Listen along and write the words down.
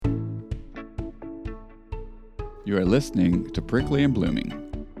You are listening to Prickly and Blooming.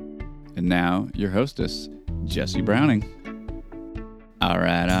 And now, your hostess, Jessie Browning. All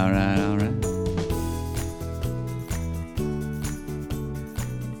right.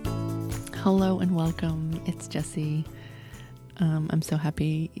 Hello and welcome. It's Jessie. I'm so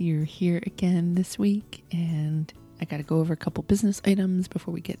happy you're here again this week, and I got to go over a couple business items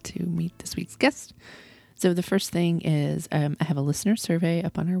before we get to meet this week's guest. So the first thing is I have a listener survey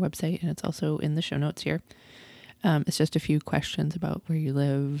up on our website, and it's also in the show notes here. It's just a few questions about where you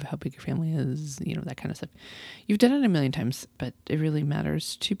live, how big your family is, that kind of stuff. You've done it a million times, but it really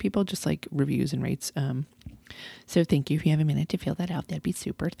matters to people, just like reviews and rates. So thank you. If you have a minute to fill that out, that'd be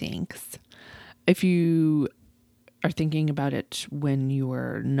super. Thanks. If you are thinking about it when you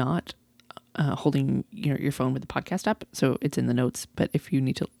are not holding your phone with the podcast app, so it's in the notes, but if you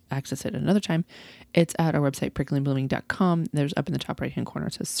need to access it another time, it's at our website, pricklyandblooming.com. There's up in the top right-hand corner,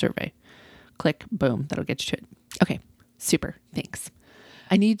 it says survey. Click, boom, that'll get you to it. Okay, super, thanks.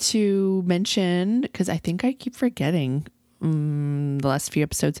 I need to mention, because I think I keep forgetting the last few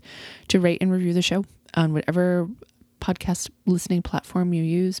episodes, to rate and review the show on whatever podcast listening platform you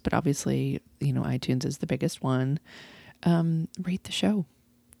use, but obviously, iTunes is the biggest one. Rate the show.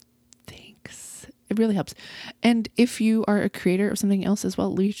 Thanks. It really helps. And if you are a creator of something else as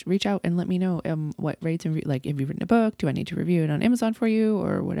well, reach out and let me know what rates and like, have you written a book? Do I need to review it on Amazon for you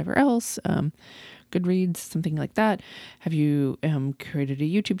or whatever else? Goodreads, something like that. Have you created a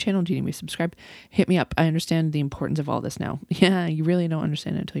YouTube channel? Do you need me to subscribe? Hit me up. I understand the importance of all this now. Yeah, you really don't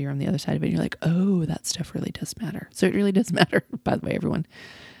understand it until you're on the other side of it. And you're like, oh, that stuff really does matter. So it really does matter, by the way, everyone.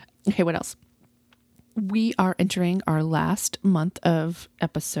 Okay, what else? We are entering our last month of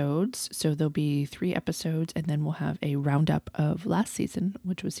episodes. So there'll be 3 episodes, and then we'll have a roundup of last season,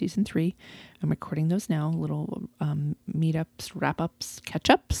 which was season 3. I'm recording those now, little meetups, wrap-ups,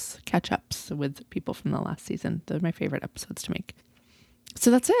 catch-ups with people from the last season. Those are my favorite episodes to make.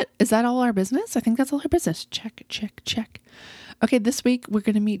 So that's it. Is that all our business? I think that's all our business. Check. Okay, this week we're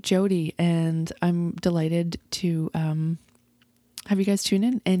going to meet Jody, and I'm delighted to have you guys tune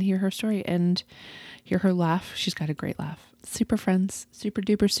in and hear her story and hear her laugh. She's got a great laugh. Super friends, super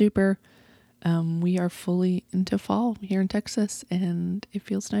duper super. We are fully into fall here in Texas, and it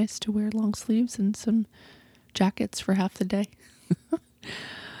feels nice to wear long sleeves and some jackets for half the day. All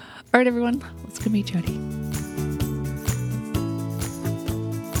right, everyone, let's go meet Jody.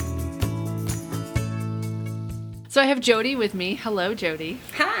 So I have Jody with me. Hello, Jody.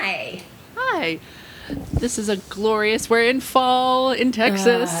 Hi. Hi. This is a glorious, we're in fall in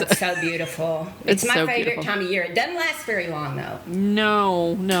Texas. It's so beautiful. It's my favorite time of year. It doesn't last very long, though.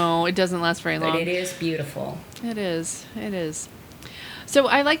 No, it doesn't last very long. But it is beautiful. It is. So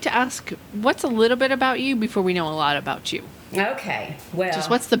I like to ask, what's a little bit about you before we know a lot about you? Okay, well. Just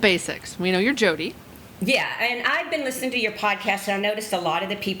what's the basics? We know you're Jody. Yeah, and I've been listening to your podcast, and I noticed a lot of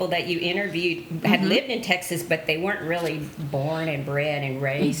the people that you interviewed had lived in Texas, but they weren't really born and bred and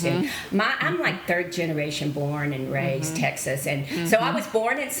raised. And I'm like 3rd generation born and raised Texas, and so I was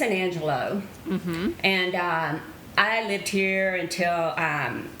born in San Angelo, and I lived here until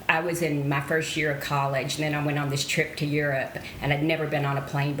I was in my first year of college, and then I went on this trip to Europe, and I'd never been on a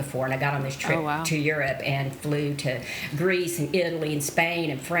plane before, and I got on this trip to Europe and flew to Greece and Italy and Spain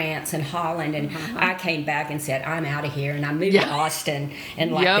and France and Holland, and I came back and said, I'm out of here, and I moved to Austin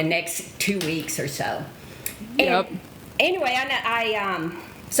in the next 2 weeks or so. And anyway,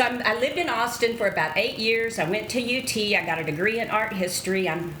 so I lived in Austin for about 8 years. I went to UT. I got a degree in art history.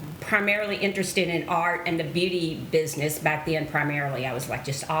 I'm primarily interested in art and the beauty business. Back then, primarily, I was like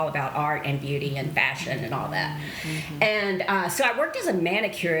just all about art and beauty and fashion and all that. And so I worked as a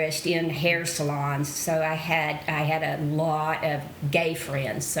manicurist in hair salons. So I had a lot of gay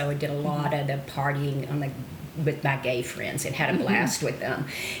friends. So I did a lot of the partying with my gay friends and had a blast with them.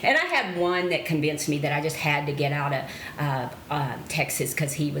 And I had one that convinced me that I just had to get out of Texas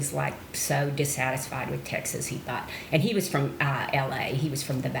because he was like so dissatisfied with Texas, he thought. And he was from LA, he was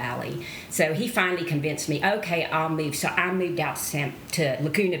from the Valley. So he finally convinced me, okay, I'll move. So I moved out to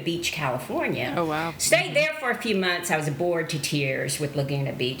Laguna Beach, California. Oh, wow. Stayed there for a few months. I was bored to tears with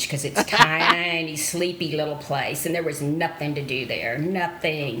Laguna Beach because it's a tiny, sleepy little place. And there was nothing to do there,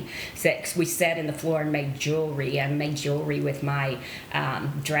 nothing. So we sat in the floor and made jewelry. I made jewelry with my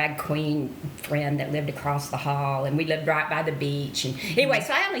drag queen friend that lived across the hall, and we lived right by the beach. And anyway,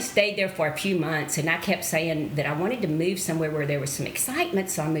 so I only stayed there for a few months, and I kept saying that I wanted to move somewhere where there was some excitement,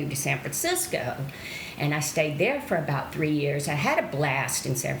 so I moved to San Francisco. And I stayed there for about 3 years. I had a blast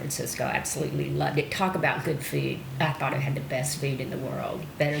in San Francisco. I absolutely loved it. Talk about good food. I thought I had the best food in the world,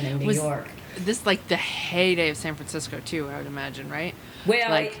 better than New York. this like the heyday of San Francisco too, I would imagine, right? Well,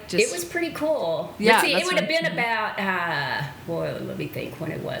 like, it was pretty cool. Yeah, see, it would have been about, well, let me think,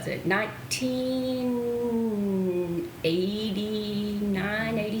 when it was it?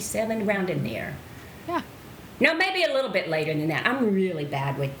 1989, 87, around in there. Yeah. No, maybe a little bit later than that. I'm really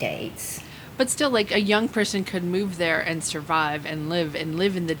bad with dates. But still, like, a young person could move there and survive and live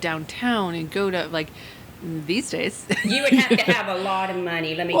in the downtown and go to, like, these days. You would have to have a lot of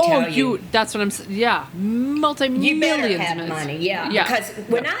money, let me tell you. That's what I'm saying. Yeah, multi-millions. You better have money, yeah. Yeah. Because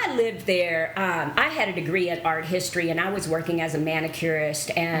when I lived there, I had a degree in art history, and I was working as a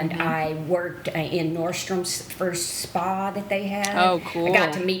manicurist, and I worked in Nordstrom's first spa that they had. Oh, cool. I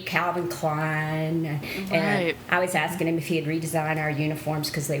got to meet Calvin Klein, and Right. I was asking him if he had redesigned our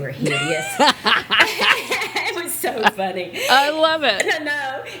uniforms because they were hideous. It was so funny. I love it.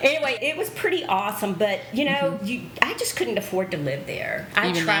 No. Anyway, it was pretty awesome, but you know, I just couldn't afford to live there. I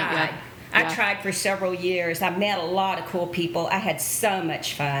Even tried. that, I tried for several years. I met a lot of cool people. I had so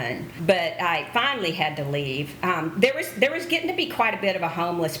much fun, but I finally had to leave. There was getting to be quite a bit of a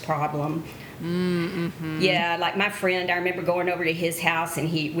homeless problem. Yeah, like my friend, I remember going over to his house, and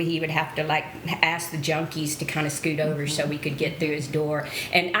he would have to like ask the junkies to kind of scoot over so we could get through his door.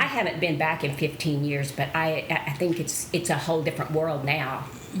 And I haven't been back in 15 years, but I think it's a whole different world now.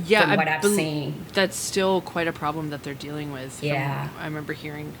 Yeah, from what I've seen. That's still quite a problem that they're dealing with. Yeah. I remember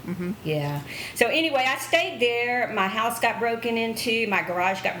hearing. Yeah. So anyway, I stayed there. My house got broken into. My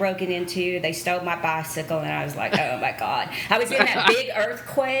garage got broken into. They stole my bicycle, and I was like, oh, my God. I was in that big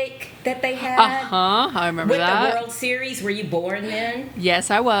earthquake that they had. I remember that. With the World Series. Were you born then?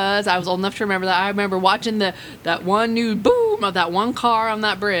 Yes, I was. I was old enough to remember that. I remember watching that one new boom of that one car on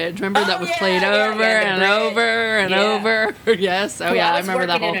that bridge. Remember that was played over and over and over. Yes. Oh, yeah. I remember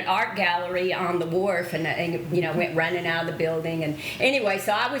that. In an art gallery on the wharf, and you know, went running out of the building. And anyway,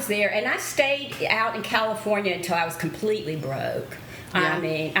 so I was there, and I stayed out in California until I was completely broke. Yeah. I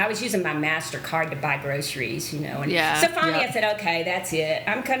mean, I was using my MasterCard to buy groceries, you know. And yeah. So finally I said, okay, that's it.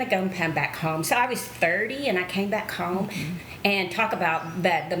 I'm going to go and come back home. So I was 30, and I came back home. And talk about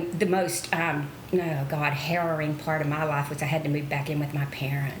that, the most, oh, God, harrowing part of my life was I had to move back in with my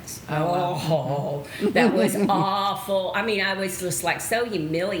parents. Oh, That was awful. I mean, I was just, like, so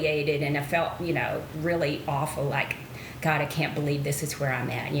humiliated, and I felt, you know, really awful, like, God, I can't believe this is where I'm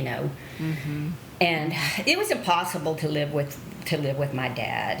at, you know. And it was impossible to live with my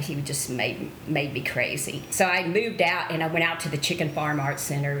dad. He just made me crazy. So I moved out, and I went out to the Chicken Farm Art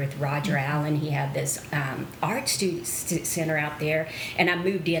Center with Roger Allen. He had this art center out there, and I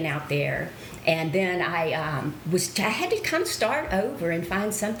moved in out there. And then I had to kind of start over and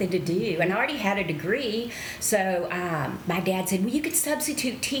find something to do. And I already had a degree, so my dad said, well, you could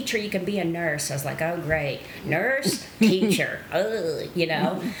substitute teacher, you can be a nurse. I was like, oh, great. Nurse, teacher, you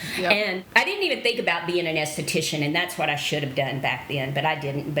know. Yep. And I didn't even think about being an esthetician, and that's what I should have done back then, but I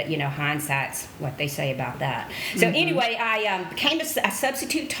didn't. But, you know, hindsight's what they say about that. So anyway, I became a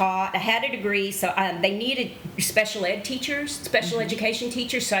substitute taught. I had a degree, so they needed special ed teachers, special education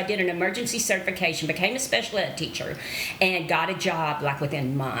teachers, so I did an emergency certification, became a special ed teacher, and got a job like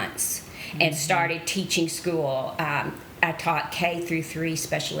within months, and started teaching school. I taught K through 3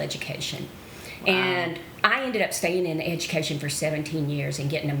 special education. Wow. And I ended up staying in education for 17 years and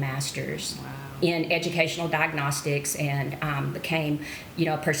getting a master's in educational diagnostics, and became, you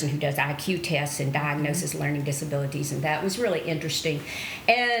know, a person who does IQ tests and diagnoses learning disabilities, and that was really interesting.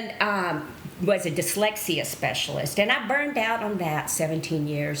 And was a dyslexia specialist, and I burned out on that 17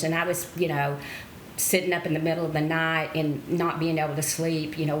 years, and I was, you know, sitting up in the middle of the night and not being able to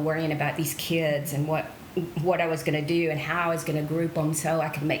sleep, you know, worrying about these kids and what I was going to do and how I was going to group them so I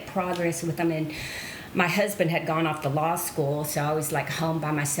could make progress with them. And my husband had gone off to law school, so I was like home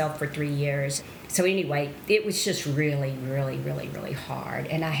by myself for 3 years. So anyway, it was just really, really, really, really hard,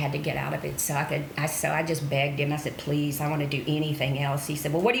 and I had to get out of it. So I just begged him. I said, please, I want to do anything else. He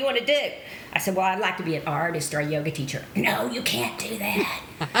said, well, what do you want to do? I said, well, I'd like to be an artist or a yoga teacher. No, you can't do that.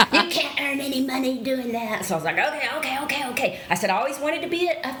 You can't earn any money doing that. So I was like, okay. I said, I always wanted to be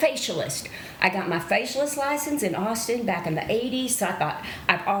a facialist. I got my facialist license in Austin back in the 80s, so I thought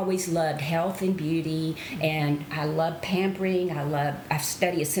I've always loved health and beauty, and I love pampering. I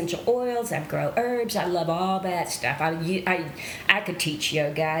study essential oils. I grow herbs. I love all that stuff. I could teach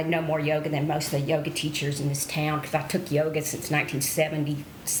yoga. I know more yoga than most of the yoga teachers in this town because I took yoga since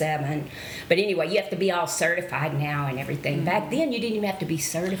 1977. But anyway, you have to be all certified now and everything. Back then, you didn't even have to be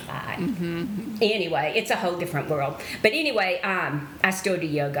certified. Anyway, it's a whole different world. But anyway, I still do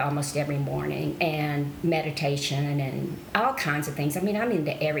yoga almost every morning, and meditation and all kinds of things. I mean, I'm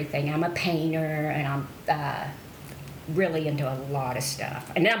into everything. I'm a painter, and I'm really into a lot of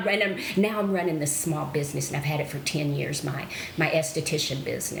stuff. And now I'm running this small business, and I've had it for 10 years, my esthetician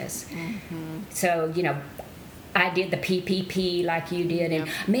business. So, I did the PPP like you did, and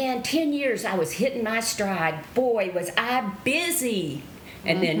man, 10 years I was hitting my stride. Boy, was I busy.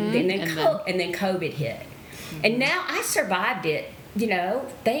 And then COVID hit. And now I survived it.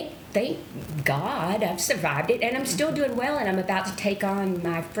 Thank God I've survived it, and I'm still doing well, and I'm about to take on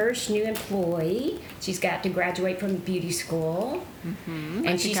my first new employee. She's got to graduate from beauty school. And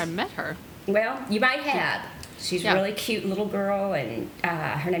I think I met her. Well, you might have. She's a really cute little girl, and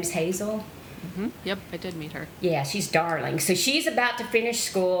her name's Hazel. Yep, I did meet her. Yeah, she's darling. So she's about to finish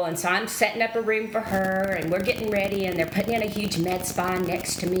school, and so I'm setting up a room for her, and we're getting ready, and they're putting in a huge med spa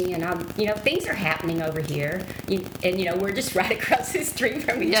next to me, and things are happening over here, and we're just right across the street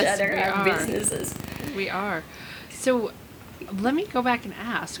from each other, our businesses. We are. So let me go back and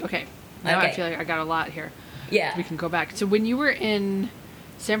ask. Okay, now I feel like I got a lot here. Yeah. We can go back. So when you were in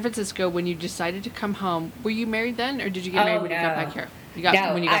San Francisco, when you decided to come home, were you married then, or did you get married when you got back here?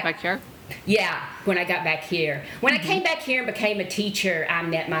 When you got back here? Yeah, when I got back here. When I came back here and became a teacher, I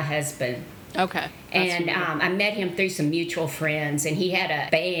met my husband. Okay. And I met him through some mutual friends, and he had a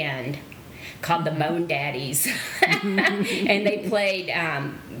band called the Bone Daddies. And they played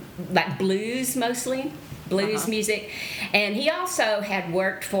like blues mostly. Blues music, and he also had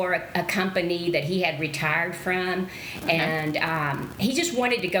worked for a company that he had retired from, and he just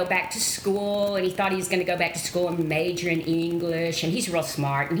wanted to go back to school, and he thought he was going to go back to school and major in English, and he's real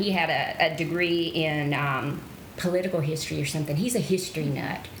smart, and he had a degree in political history or something. He's a history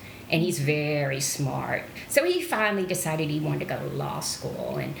nut, and he's very smart, so he finally decided he wanted to go to law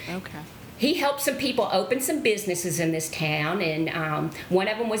school, and he helped some people open some businesses in this town, and one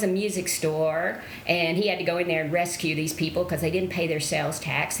of them was a music store, and he had to go in there and rescue these people because they didn't pay their sales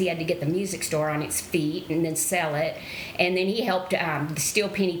tax. He had to get the music store on its feet and then sell it, and then he helped the Steel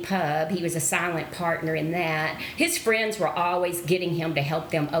Penny Pub. He was a silent partner in that. His friends were always getting him to help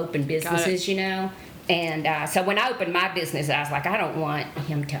them open businesses, And so when I opened my business, I was like, I don't want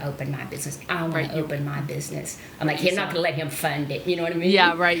him to open my business. I want to open my business. I'm like, I'm not going to let him fund it. You know what I mean?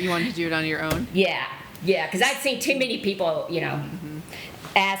 Yeah, right. You wanted to do it on your own? Yeah, because I'd seen too many people,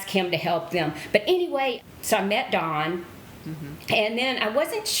 ask him to help them. But anyway, so I met Don. And then I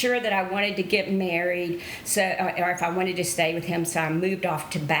wasn't sure that I wanted to get married, or if I wanted to stay with him, so I moved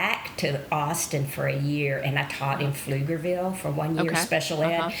back to Austin for a year, and I taught in Pflugerville for 1 year special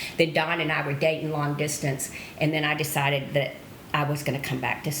ed. Then Don and I were dating long distance, and then I decided that I was going to come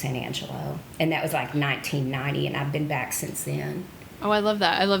back to San Angelo, and that was like 1990, and I've been back since then. Oh, I love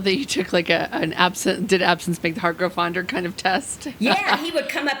that. I love that you took like did absence make the heart grow fonder kind of test? Yeah, he would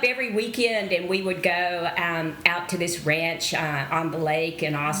come up every weekend, and we would go out to this ranch on the lake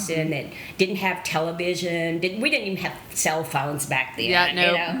in Austin that didn't have television. We didn't even have cell phones back then. Yeah,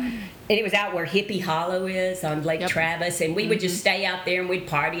 no. And it was out where Hippie Hollow is on Lake Travis, and we would just stay out there, and we'd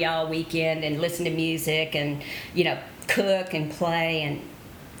party all weekend and listen to music and, cook and play. And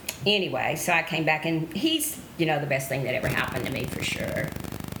anyway, so I came back, and he's, the best thing that ever happened to me, for sure.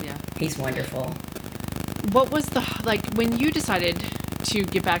 Yeah. He's wonderful. What was when you decided to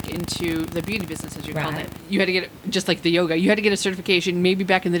get back into the beauty business, as you called it, you had to get, just like the yoga, you had to get a certification. Maybe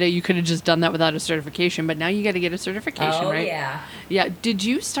back in the day you could have just done that without a certification, but now you got to get a certification, right? Oh, yeah. Yeah. Did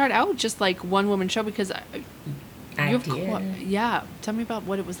you start out just like one woman show? Because I did. Yeah. Tell me about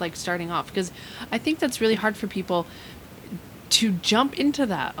what it was like starting off, because I think that's really hard for people to jump into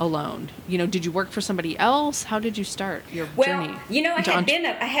that alone. Did you work for somebody else? How did you start your journey?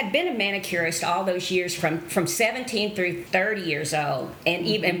 I had been a manicurist all those years from 17 through 30 years old, and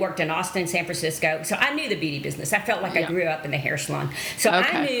even worked in Austin, San Francisco. So I knew the beauty business. I felt like I grew up in the hair salon. So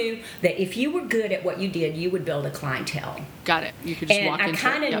I knew that if you were good at what you did, you would build a clientele. Got it. You could just walk into it. And I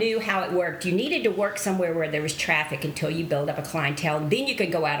kind of knew how it worked. You needed to work somewhere where there was traffic until you build up a clientele. Then you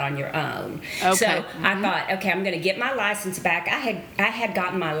could go out on your own. Okay. So I thought, okay, I'm going to get my license back. I had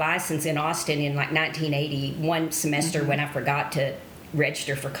gotten my license in Austin in like 1980, one semester when I forgot to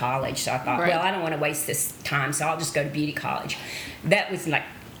register for college. So I thought, well, I don't want to waste this time, so I'll just go to beauty college. That was like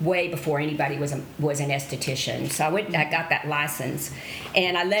way before anybody was an esthetician. So I got that license,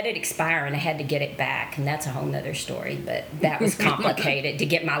 and I let it expire, and I had to get it back, and that's a whole nother story, but that was complicated to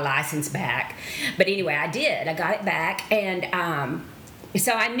get my license back. But anyway, I did. I got it back, and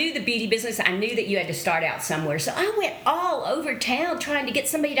So I knew the beauty business. I knew that you had to start out somewhere. So I went all over town trying to get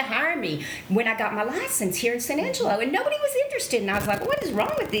somebody to hire me when I got my license here in San Angelo, and nobody was interested. And I was like, what is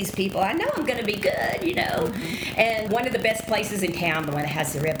wrong with these people? I know I'm going to be good, you know. And one of the best places in town, the one that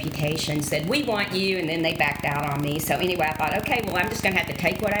has the reputation, said, we want you, and then they backed out on me. So anyway, I thought, okay, well, I'm just going to have to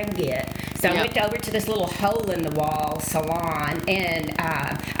take what I can get. So I went over to this little hole-in-the-wall salon, and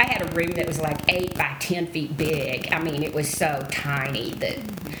I had a room that was like 8 by 10 feet big. I mean, it was so tiny that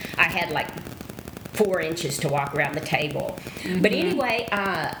I had like 4 inches to walk around the table. But anyway,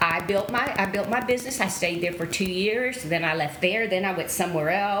 I built my business. I stayed there for 2 years. Then I left there. Then I went somewhere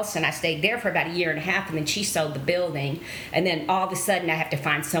else, and I stayed there for about 1.5 years. And then she sold the building. And then all of a sudden, I have to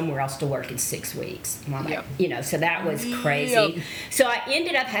find somewhere else to work in 6 weeks. And I'm like, you know, so that was crazy. So I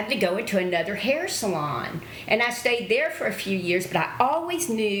ended up having to go into another hair salon, and I stayed there for a few years. But I always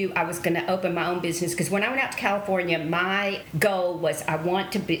knew I was going to open my own business, because when I went out to California, my goal was I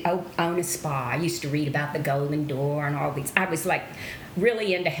want to own a spa. I used to read about the Golden Door and all these. I was like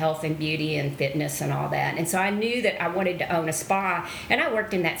really into health and beauty and fitness and all that, and so I knew that I wanted to own a spa. And I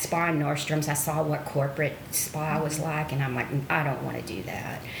worked in that spa in Nordstrom's. I saw what corporate spa was like, and I'm like, I don't want to do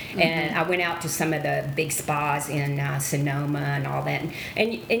that. And I went out to some of the big spas in Sonoma and all that,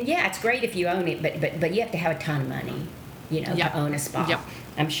 and yeah, it's great if you own it, but you have to have a ton of money, you know, to own a spa.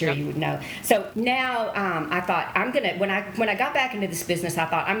 I'm sure you would know. So now I thought when I got back into this business, I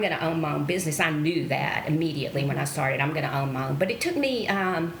thought I'm going to own my own business. I knew that immediately when I started. I'm going to own my own. But it took me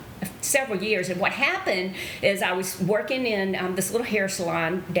several years. And what happened is I was working in this little hair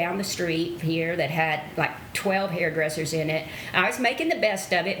salon down the street here that had like 12 hairdressers in it. I was making the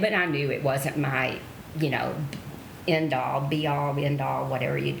best of it, but I knew it wasn't my, you know, end all, be all, end all,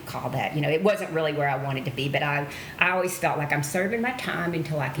 whatever you'd call that. You know, it wasn't really where I wanted to be, but I always felt like I'm serving my time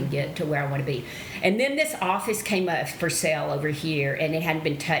until I can get to where I want to be. And then this office came up for sale over here, and it hadn't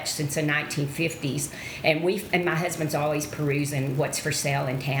been touched since the 1950s. And my husband's always perusing what's for sale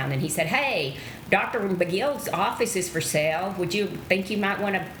in town, and he said, hey, Dr. McGill's office is for sale. Would you think you might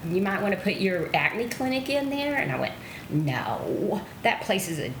want to put your acne clinic in there? And I went, no, that place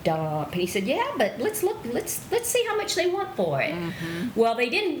is a dump. And he said, yeah, but let's see how much they want for it. Well, they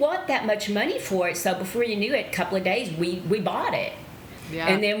didn't want that much money for it, so before you knew it, a couple of days, we bought it. Yeah.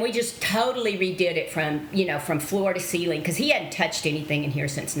 And then we just totally redid it from floor to ceiling, because he hadn't touched anything in here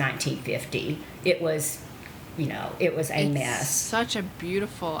since 1950. It was, it was a mess. Such a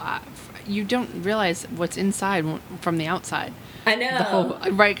beautiful, you don't realize what's inside from the outside. I know.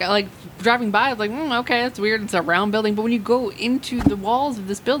 Right, like driving by, like, okay, that's weird. It's a round building, but when you go into the walls of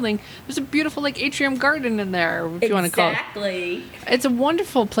this building, there's a beautiful like atrium garden in there, if you want to call it. Exactly. It's a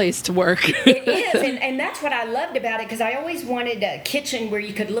wonderful place to work. It is, and that's what I loved about it, because I always wanted a kitchen where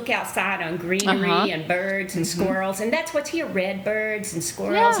you could look outside on greenery and birds and squirrels, and that's what's here: red birds and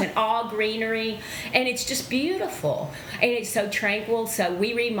squirrels and all greenery, and it's just beautiful, and it's so tranquil. So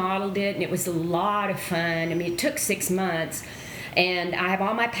we remodeled it, and it was a lot of fun. I mean, it took 6 months. And I have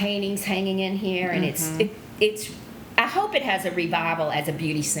all my paintings hanging in here, and it's. I hope it has a revival as a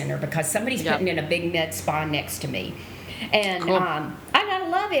beauty center, because somebody's putting in a big med spa next to me, and cool. I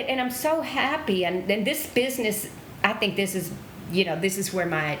love it, and I'm so happy. And this business, I think this is where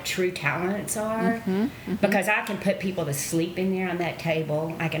my true talents are, because I can put people to sleep in there on that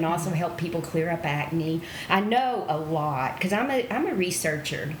table. I can also help people clear up acne. I know a lot because I'm a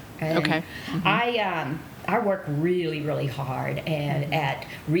researcher. And I work really, really hard at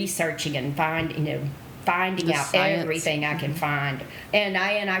researching and finding out science. Everything I can find, and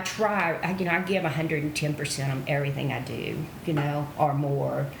I try. I give 110% on everything I do, or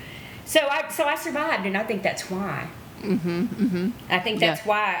more. So I survived, and I think that's why. I think that's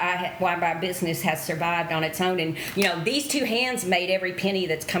why my business has survived on its own, and these two hands made every penny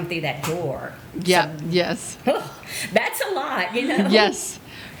that's come through that door. Yeah. So, yes. That's a lot, Yes.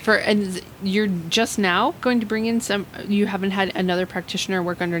 And you're just now going to bring in some. You haven't had another practitioner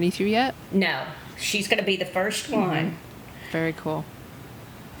work underneath you yet? No, she's going to be the first one. Very cool.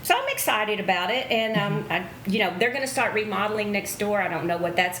 So I'm excited about it, and they're going to start remodeling next door. I don't know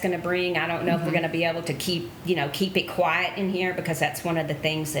what that's going to bring. I don't know if we're going to be able to keep it quiet in here, because that's one of the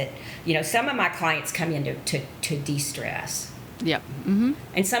things that some of my clients come in to de-stress. Yep.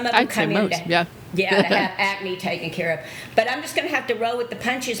 And some of them come in to have acne taken care of. But I'm just going to have to roll with the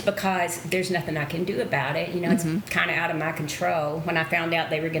punches, because there's nothing I can do about it. It's kind of out of my control. When I found out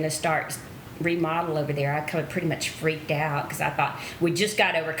they were going to start remodel over there, I kind of pretty much freaked out because I thought we just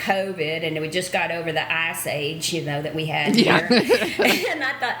got over COVID and we just got over the ice age, that we had here. And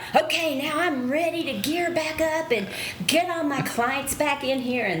I thought, okay, now I'm ready to gear back up and get all my clients back in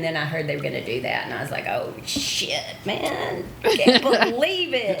here. And then I heard they were going to do that, and I was like, oh shit, man, can't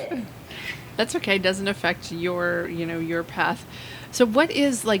believe it. That's okay. It doesn't affect your path. So what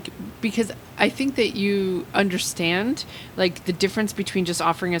is, because I think that you understand, the difference between just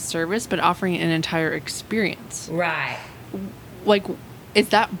offering a service, but offering an entire experience. Right. Is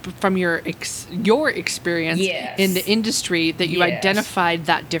that from your experience in the industry that you identified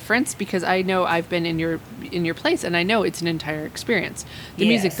that difference? Because I know I've been in your place, and I know it's an entire experience. The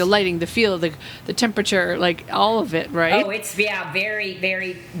music, the lighting, the feel, the temperature, all of it, right? Oh, it's very,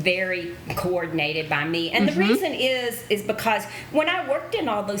 very, very coordinated by me. And the reason is because when I worked in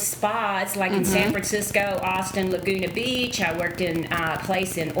all those spas, in San Francisco, Austin, Laguna Beach, I worked in a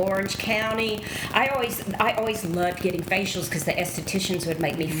place in Orange County. I always loved getting facials because the estheticians would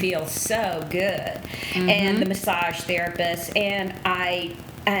make me feel so good, and the massage therapist, and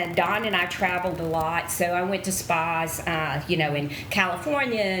Don and I traveled a lot, so I went to spas, in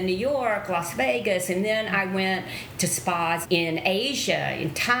California, New York, Las Vegas, and then I went to spas in Asia, in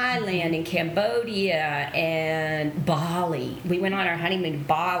Thailand, in Cambodia, and Bali. We went on our honeymoon to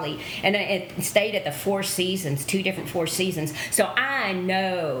Bali, and I stayed at the Four Seasons, 2 different Four Seasons. So I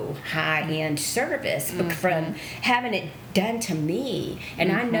know high-end service from having it done to me,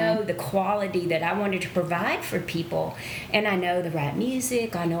 and I know the quality that I wanted to provide for people, and I know the right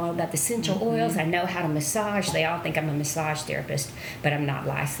music, I know all about the essential oils, I know how to massage. They all think I'm a massage therapist, but I'm not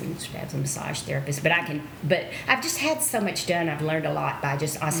licensed as a massage therapist, but I've just had so much done. I've learned a lot by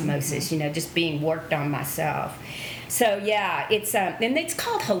just osmosis, just being worked on myself. So yeah, it's and it's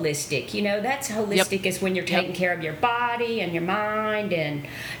called holistic. That's holistic is when you're taking care of your body and your mind and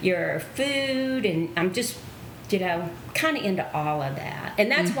your food, and I'm just kind of into all of that. And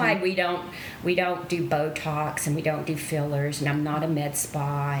that's why we don't do Botox, and we don't do fillers, and I'm not a med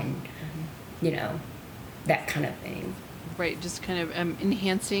spa, and that kind of thing. Right, just kind of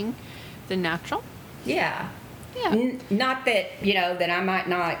enhancing the natural. Yeah. Yeah. Not that, that I might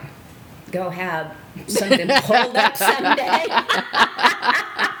not go have something pulled up someday.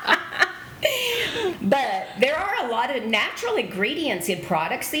 But there are a lot of natural ingredients in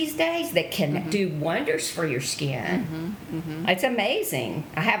products these days that can do wonders for your skin. It's amazing.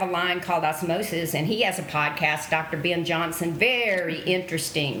 I have a line called Osmosis, and he has a podcast, Dr. Ben Johnson, very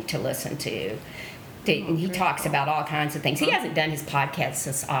interesting to listen to. And he talks about all kinds of things. He hasn't done his podcast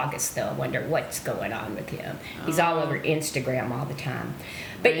since August, though. I wonder what's going on with him. He's all over Instagram all the time.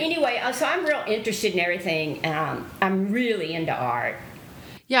 But anyway, so I'm real interested in everything. I'm really into art.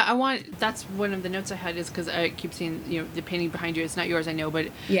 Yeah, that's one of the notes I had, is because I keep seeing, the painting behind you. It's not yours, I know, but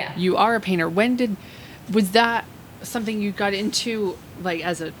you are a painter. Was that something you got into,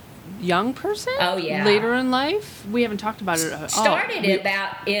 as a young person? Oh, yeah. Later in life? We haven't talked about it at all. Started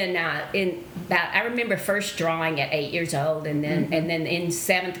I remember first drawing at 8 years old, and then in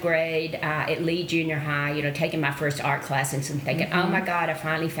 7th grade at Lee Junior High, taking my first art classes and thinking, oh my God, I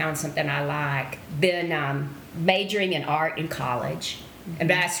finally found something I like. Then majoring in art in college.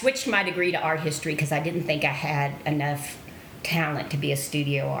 But I switched my degree to art history because I didn't think I had enough talent to be a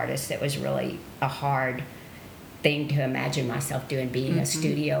studio artist. It was really a hard thing to imagine myself doing, being a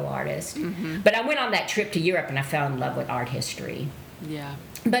studio artist. But I went on that trip to Europe, and I fell in love with art history. Yeah.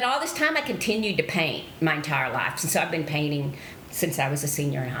 But all this time I continued to paint my entire life. And so I've been painting since I was a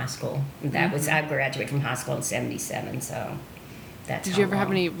senior in high school. That was I graduated from high school in 1977, so that's Did you ever have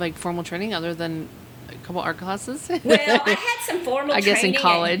any formal training other than a couple art classes? Well, I had some formal training in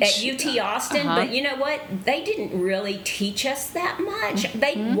college. At UT Austin, but you know what? They didn't really teach us that much.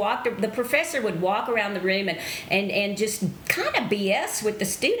 The professor would walk around the room and just kind of BS with the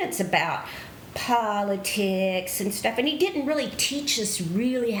students about politics and stuff, and he didn't really teach us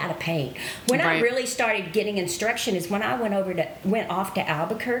really how to paint. When I really started getting instruction is when I went off to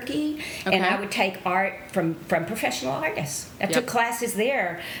Albuquerque, and I would take art from professional artists. I took classes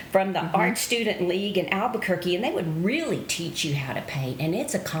there from the Art Student League in Albuquerque, and they would really teach you how to paint, and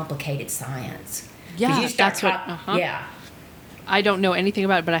it's a complicated science. Yeah, I don't know anything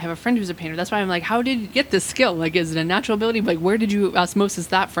about it, but I have a friend who's a painter. That's why I'm like, how did you get this skill? Is it a natural ability? Where did you osmosis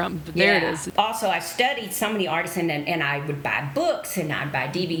that from? There it is. Also, I studied so many artists, and I would buy books, and I'd buy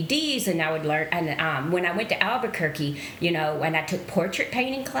DVDs, and I would learn. And when I went to Albuquerque, when I took portrait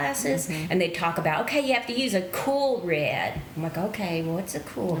painting classes, and they'd talk about, okay, you have to use a cool red. I'm like, okay, well, what's a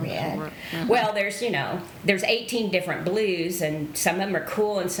cool red? Well, there's 18 different blues, and some of them are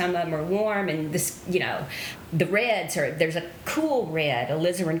cool, and some of them are warm, and this, the reds there's a cool red,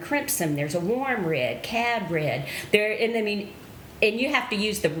 alizarin crimson, there's a warm red, cad red. And you have to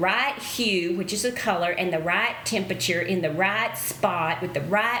use the right hue, which is a color, and the right temperature in the right spot with the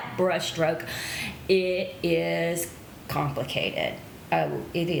right brush stroke. It is complicated. Oh,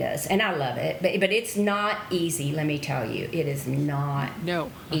 it is. And I love it. But it's not easy, let me tell you. It is not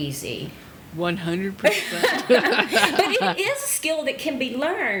easy. 100%. But it is a skill that can be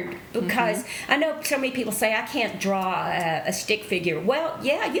learned, because I know so many people say, I can't draw a stick figure. Well,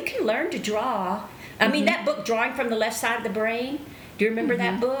 yeah, you can learn to draw. I mean, that book, Drawing from the Left Side of the Brain, do you remember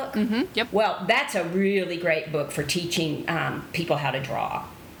that book? Yep. Well, that's a really great book for teaching people how to draw.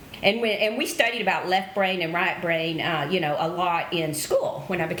 And we studied about left brain and right brain, a lot in school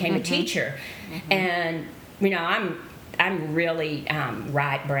when I became a teacher. And, I'm really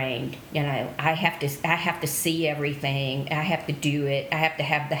right-brained. I have to see everything. I have to do it. I have to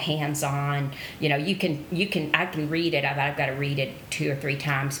have the hands-on. I can read it. I've got to read it 2 or 3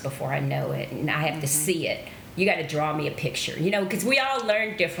 times before I know it, and I have to see it. You got to draw me a picture, because we all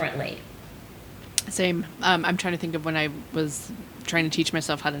learn differently. Same. I'm trying to think of when I was trying to teach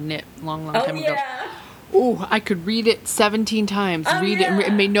myself how to knit long time ago. Oh, I could read it 17 times. It, and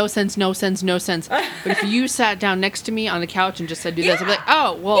it made no sense. But if you sat down next to me on the couch and just said, do this, I'd be like,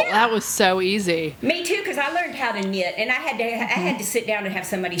 oh, well, that was so easy. Me too, because I learned how to knit, and I had to sit down and have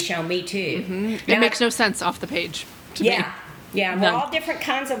somebody show me too. It makes no sense off the page to me. Yeah, we're all different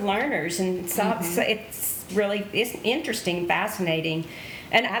kinds of learners, and so it's interesting and fascinating.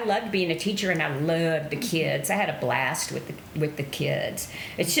 And I loved being a teacher, and I loved the kids. I had a blast with the kids.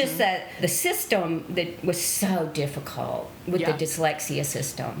 It's just that the system that was so difficult with the dyslexia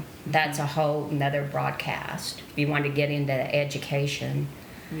system. That's a whole another broadcast. If you want to get into education.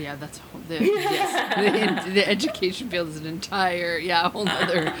 Yeah, that's a whole, the education field is an entire whole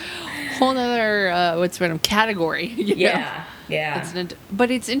other category. Yeah. But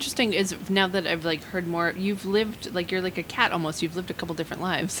it's interesting is now that I've heard more. You've lived you're like a cat almost. You've lived a couple different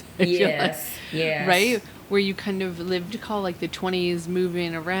lives. Yes. Right, where you kind of lived the 20s,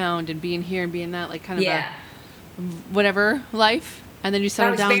 moving around and being here and being that a whatever life. And then you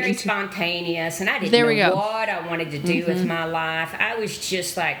settled down. I was very spontaneous, and I didn't know what I wanted to do with my life. I was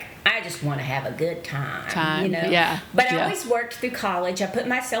just I just want to have a good time. But I always worked through college. I put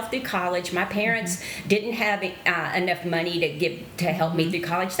myself through college. My parents didn't have enough money to help me through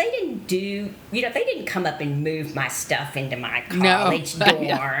college. They didn't they didn't come up and move my stuff into my college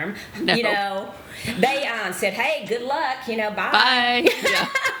dorm. No. They said, "Hey, good luck. Bye." Bye. Yeah.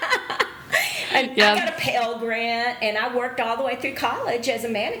 And I got a Pell Grant, and I worked all the way through college as a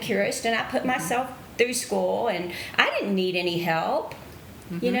manicurist, and I put myself through school, and I didn't need any help,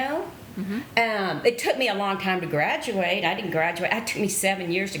 It took me a long time to graduate. I didn't graduate. It took me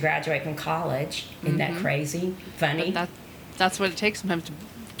 7 years to graduate from college. Isn't that crazy? Funny? But that's what it takes sometimes to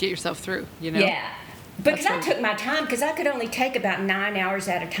get yourself through, Yeah. Because I took my time, because I could only take about 9 hours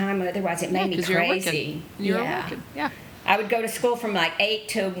at a time, otherwise it made me crazy. You were working. Yeah. I would go to school from 8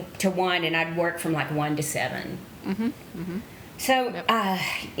 to 1, and I'd work from 1 to 7. So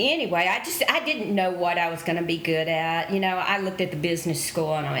anyway, I didn't know what I was going to be good at. I looked at the business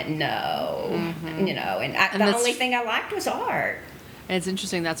school and I went, no. And the only thing I liked was art. And it's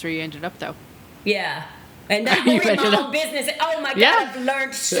interesting that's where you ended up, though. Yeah. And then I went my own business. Oh my God, I've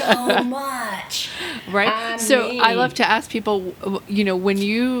learned so much. Right? I love to ask people, when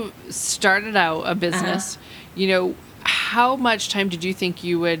you started out a business, how much time did you think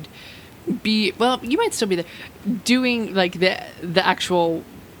you would be, well, you might still be there, doing the actual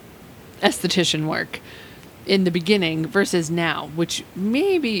esthetician work in the beginning versus now, which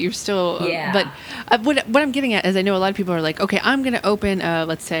maybe you're still, but what I'm getting at is I know a lot of people are okay, I'm going to open,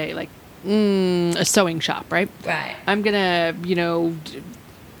 let's say a sewing shop, right? Right. I'm going to,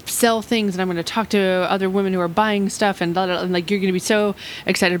 sell things, and I'm going to talk to other women who are buying stuff, and blah, blah, blah, and you're going to be so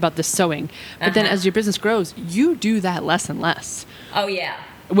excited about the sewing. But then as your business grows, you do that less and less. Oh, yeah.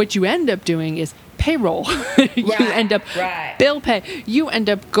 What you end up doing is payroll. You end up bill pay. You end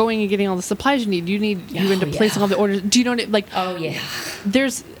up going and getting all the supplies you need. You end up placing all the orders. Do you know what oh, yeah.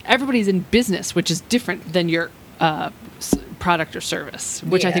 Everybody's in business, which is different than your product or service,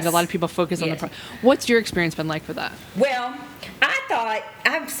 which I think a lot of people focus on the product. What's your experience been like with that? Well,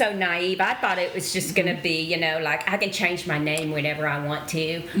 I'm so naive. I thought it was just going to be, I can change my name whenever I want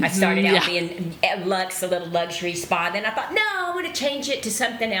to. I started out being Lux, a little luxury spa. Then I thought, no, I want to change it to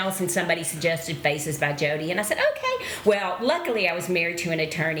something else. And somebody suggested Faces by Jody. And I said, okay. Well, luckily I was married to an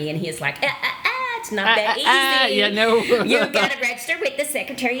attorney, and he was like, it's It's not that easy. Yeah, no. You got to register with the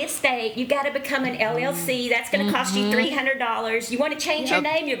Secretary of State. You got to become an LLC. That's going to cost you $300. You want to change your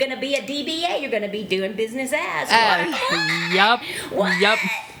name? You're going to be a DBA. You're going to be doing business as. Yep. What? Yep.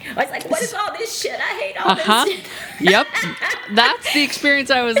 I was like, what is all this shit? I hate all this shit. Yep. That's the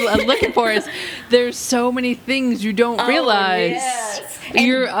experience I was looking for. Is there's so many things you don't realize. Yes.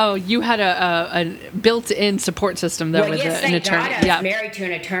 You had a built-in support system though with an attorney. I was married to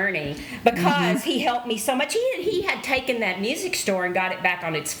an attorney because he helped me so much. He had taken that music store and got it back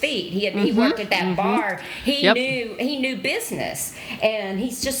on its feet. He worked at that bar. He knew business, and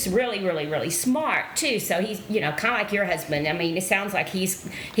he's just really, really, really smart too. So he's kind of like your husband. I mean, it sounds like he's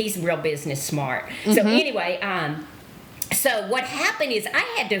real business smart. So anyway, so what happened is I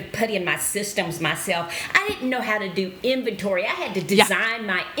had to put in my systems myself. I didn't know how to do inventory. I had to design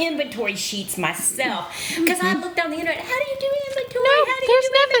my inventory sheets myself because I looked on the internet. How do you do inventory? No, how do you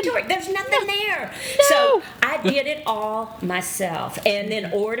do inventory? There's nothing there. No. So I did it all myself, and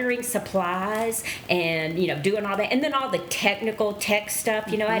then ordering supplies and doing all that, and then all the technical tech stuff.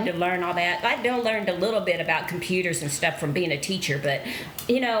 I had to learn all that. I learned a little bit about computers and stuff from being a teacher, but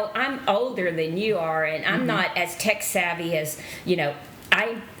I'm older than you are, and I'm not as tech savvy as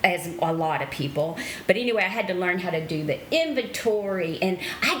as a lot of people. But anyway, I had to learn how to do the inventory, and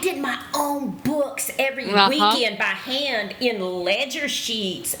I did my own books every weekend by hand in ledger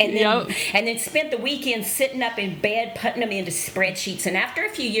sheets, and then spent the weekend sitting up in bed putting them into spreadsheets. And after a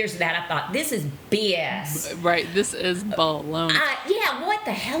few years of that, I thought, this is BS. Right, this is baloney. What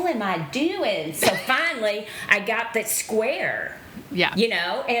the hell am I doing? So finally, I got the Square. Yeah.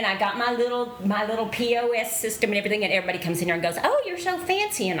 And I got my little POS system and everything, and everybody comes in here and goes, "Oh, you're so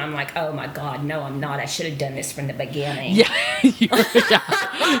fancy," and I'm like, "Oh my God, no, I'm not. I should have done this from the beginning." Yeah.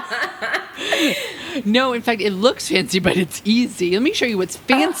 No, in fact, it looks fancy, but it's easy. Let me show you what's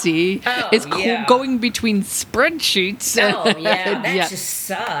fancy. It's going between spreadsheets. Oh yeah, that just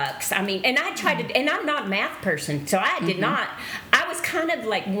sucks. I mean, and I tried to, and I'm not a math person, so I did not. I was kind of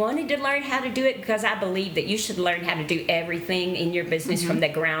like wanted to learn how to do it because I believe that you should learn how to do everything in your business from the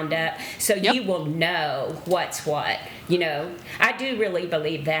ground up, so you will know what's what. I do really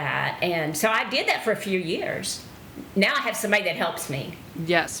believe that, and so I did that for a few years. Now I have somebody that helps me.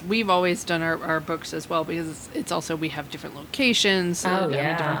 Yes, we've always done our books as well because it's also we have different locations,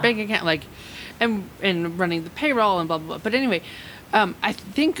 different bank account, and running the payroll and blah blah blah. But anyway, I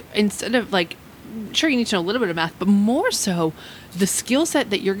think instead of sure you need to know a little bit of math, but more so the skill set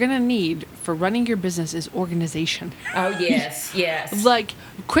that you're going to need for running your business is organization. Oh, yes, yes. Like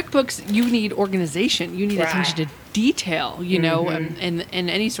QuickBooks, you need organization. You need attention to detail, and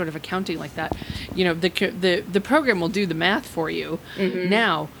any sort of accounting like that. The program will do the math for you.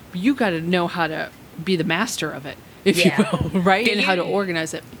 Now, you got to know how to be the master of it, if you will, right? And how to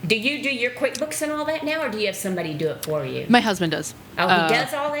organize it. Do you do your QuickBooks and all that now, or do you have somebody do it for you? My husband does. Oh, he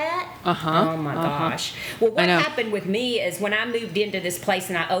does all that? Oh, my gosh. Well, what happened with me is when I moved into this place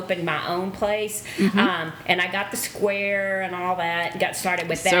and I opened my own place, and I got the Square and all that, got started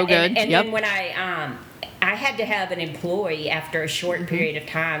with that. So good. And then when I had to have an employee after a short period of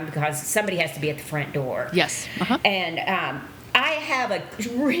time because somebody has to be at the front door. Yes. And I have a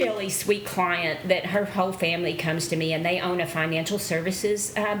really sweet client that her whole family comes to me, and they own a financial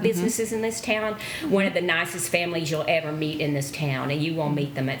services businesses in this town. One of the nicest families you'll ever meet in this town, and you will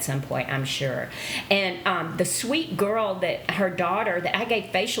meet them at some point, I'm sure. And the sweet girl that her daughter that I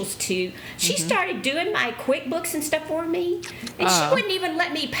gave facials to, she started doing my QuickBooks and stuff for me, and she wouldn't even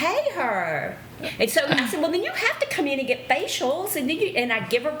let me pay her. And so I said, well, then you have to come in and get facials, and I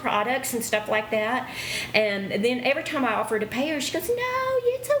give her products and stuff like that. And then every time I offer to pay her, she goes, no,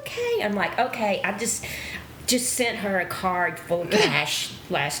 it's okay. I'm like, okay. I just sent her a card full of cash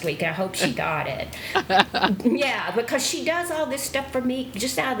last week, and I hope she got it. Yeah, because she does all this stuff for me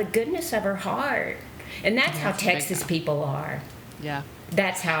just out of the goodness of her heart. And that's how Texas people are. Yeah.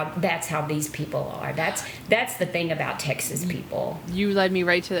 That's how these people are. That's the thing about Texas people. You led me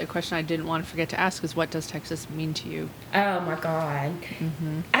right to that question I didn't want to forget to ask: is what does Texas mean to you? Oh my God,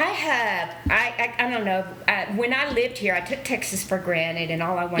 I don't know. When I lived here, I took Texas for granted, and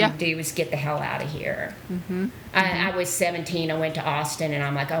all I wanted to do was get the hell out of here. I was 17. I went to Austin, and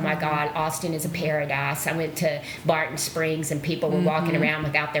I'm like, oh my God, Austin is a paradise. I went to Barton Springs, and people were walking around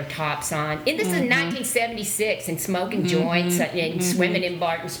without their tops on. And this is 1976, and smoking joints and swimming in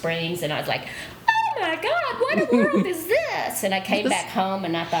Barton Springs, and I was like, oh my God, what a world is this? And I came back home,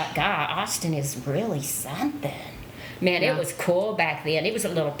 and I thought, God, Austin is really something. Man, it was cool back then. It was a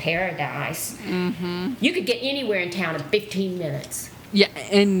little paradise. You could get anywhere in town in 15 minutes. Yeah,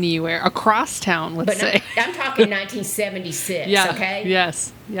 anywhere. Across town, let's say. I'm talking 1976, Yeah. okay?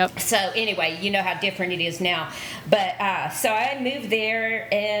 Yes. Yep. So anyway, you know how different it is now. But so I moved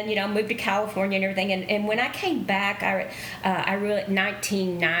there and, moved to California and everything. And when I came back, I really,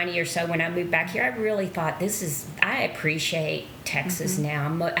 1990 or so, when I moved back here, I really thought I appreciate Texas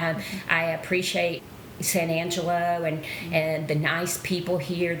now. I appreciate San Angelo and the nice people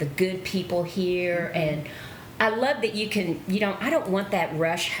here, the good people here, and I love that I don't want that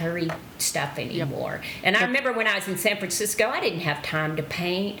rush, hurry stuff anymore. Yep. And I remember when I was in San Francisco, I didn't have time to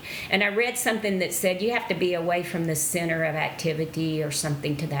paint. And I read something that said you have to be away from the center of activity or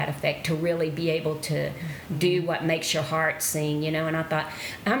something to that effect to really be able to do what makes your heart sing, And I thought,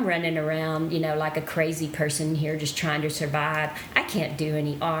 I'm running around, like a crazy person here just trying to survive. I can't do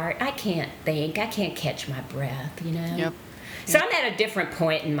any art. I can't think. I can't catch my breath, Yep. So I'm at a different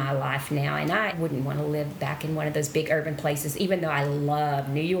point in my life now, and I wouldn't want to live back in one of those big urban places, even though I love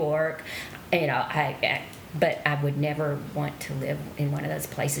New York, but I would never want to live in one of those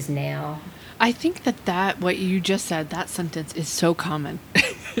places now. I think that what you just said, that sentence is so common.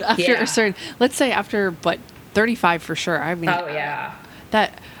 After a certain, let's say after, 35 for sure. I mean, oh yeah.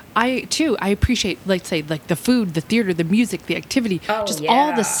 That I appreciate, like, say, like the food, the theater, the music, the activity, just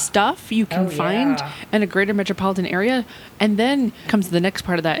all the stuff you can find in a greater metropolitan area. And then comes the next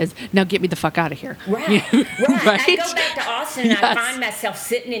part of that is, now get me the fuck out of here. Right. Right. I go back to Austin and I find myself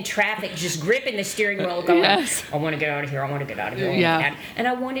sitting in traffic, just gripping the steering wheel going, I want to get out of here. I want to get out of here. Yeah. And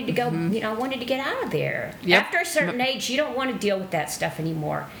I wanted to go, I wanted to get out of there. Yep. After a certain age, you don't want to deal with that stuff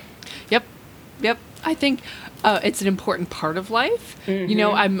anymore. Yep. I think it's an important part of life.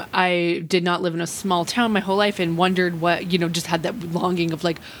 I did not live in a small town my whole life and wondered what, just had that longing of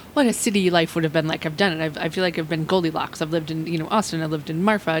like what a city life would have been like. I've done it. I feel like I've been Goldilocks. I've lived in, Austin. I lived in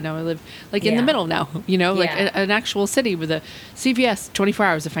Marfa. Now I live like in the middle now, like an actual city with a CVS 24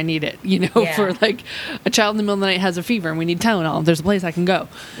 hours if I need it, for like a child in the middle of the night has a fever and we need Tylenol. There's a place I can go.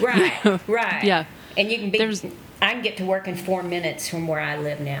 Right. Right. Yeah. And you can be... I can get to work in 4 minutes from where I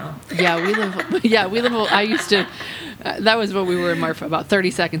live now. Yeah, we live. I used to. That was when we were in Marfa, about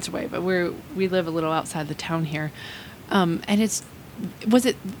 30 seconds away. But we live a little outside the town here, and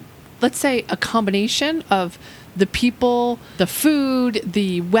let's say a combination of the people, the food,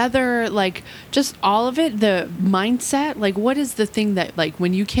 the weather, like just all of it, the mindset. Like, what is the thing that, like,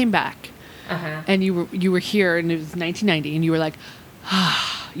 when you came back, and you were here, and it was 1990, and you were like,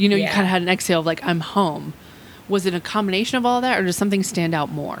 you kind of had an exhale of like, I'm home. Was it a combination of all that, or does something stand out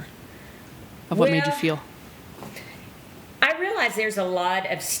more of what made you feel? I realize there's a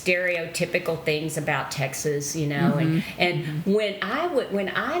lot of stereotypical things about Texas, and when I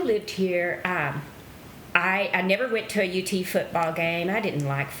lived here, I never went to a UT football game. I didn't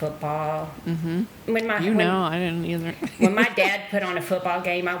like football. Mm-hmm. I didn't either. When my dad put on a football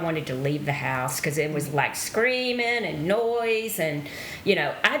game, I wanted to leave the house because it was like screaming and noise, and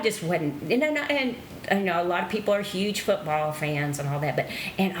I just wasn't. And I know a lot of people are huge football fans and all that,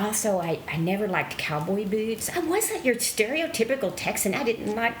 and also I never liked cowboy boots. I wasn't your stereotypical Texan. I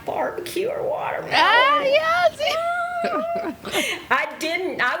didn't like barbecue or watermelon. Yes. I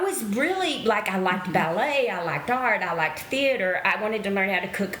didn't. I was really I liked ballet. I liked art. I liked theater. I wanted to learn how to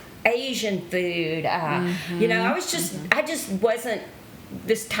cook Asian food. I just wasn't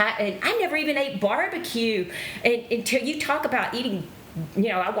this type. And I never even ate barbecue until you talk about eating.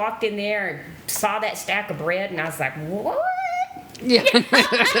 I walked in there and saw that stack of bread, and I was like, what? Yeah.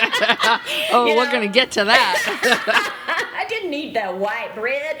 We're going to get to that. I didn't eat that white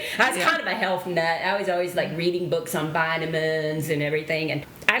bread. I was kind of a health nut. I was always reading books on vitamins and everything. And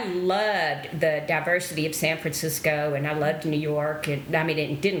I loved the diversity of San Francisco, and I loved New York. And I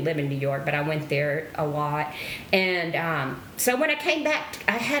didn't live in New York, but I went there a lot. And so when I came back,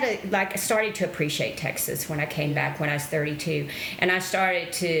 I started to appreciate Texas when I came back when I was 32. And I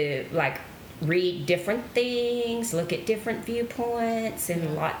started to read different things, look at different viewpoints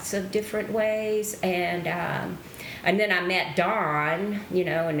in lots of different ways, and then I met Don,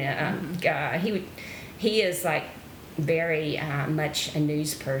 and he is very much a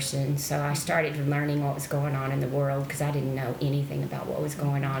news person, so I started learning what was going on in the world because I didn't know anything about what was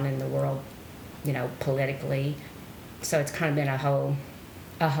going on in the world, politically. So it's kind of been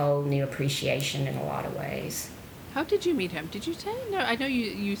a whole new appreciation in a lot of ways. How did you meet him? Did you say? No, I know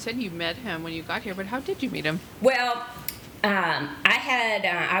you said you met him when you got here, but how did you meet him? Well,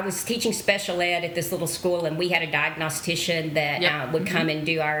 I was teaching special ed at this little school, and we had a diagnostician that would come and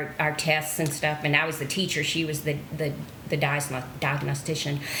do our tests and stuff, and I was the teacher. She was the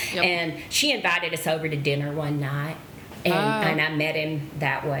diagnostician. Yep. And she invited us over to dinner one night, and I met him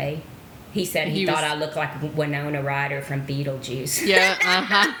that way. He said he thought I looked like Winona Ryder from Beetlejuice. Yeah.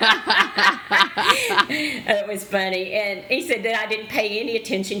 It was funny. And he said that I didn't pay any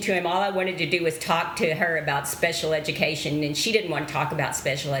attention to him. All I wanted to do was talk to her about special education. And she didn't want to talk about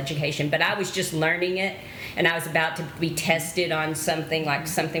special education, but I was just learning it. And I was about to be tested on something, like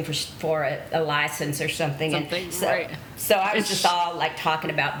something for a license or something. Right. So I was just all like talking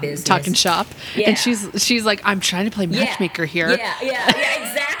about business. Talking shop. Yeah. And she's like, I'm trying to play matchmaker here. Yeah,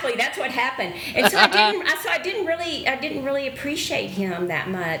 exactly. That's what happened. And so I didn't really appreciate him that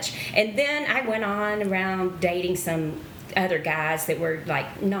much. And then I went on around dating some other guys that were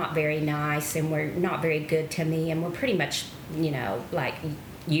like not very nice and were not very good to me and were pretty much, like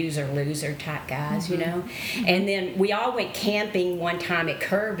user-loser type guys, And then we all went camping one time at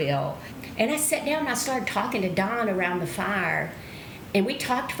Kerrville, and I sat down and I started talking to Don around the fire, and we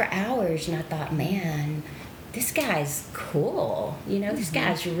talked for hours, and I thought, man, this guy's cool, this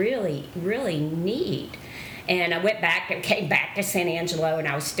guy's really, really neat. And I came back to San Angelo, and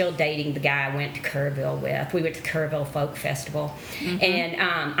I was still dating the guy I went to Kerrville with. We went to Kerrville Folk Festival, and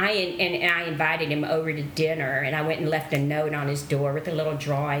I invited him over to dinner, and I went and left a note on his door with a little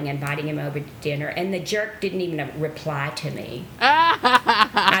drawing inviting him over to dinner, and the jerk didn't even reply to me.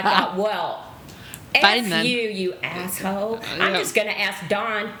 I thought, well, F you asshole. I'm just going to ask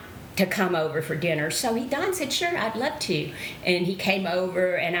Don to come over for dinner. So Don said, sure, I'd love to. And he came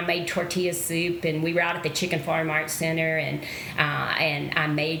over, and I made tortilla soup, and we were out at the Chicken Farm Arts Center, and I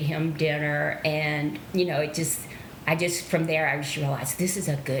made him dinner, and I just from there I just realized this is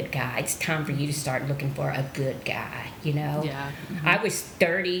a good guy. It's time for you to start looking for a good guy. Yeah. Mm-hmm. I was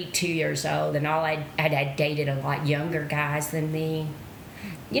 32 years old, and I'd dated a lot younger guys than me.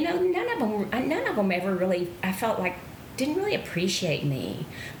 None of them ever really, I felt like, didn't really appreciate me.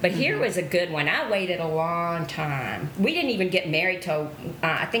 But here was a good one. I waited a long time. We didn't even get married till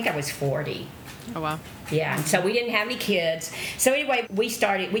I think I was 40. Oh, wow. Yeah, so we didn't have any kids. So anyway, we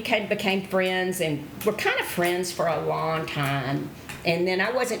became friends, and we're kind of friends for a long time. And then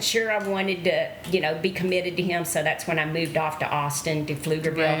I wasn't sure I wanted to, be committed to him, so that's when I moved off to Austin, to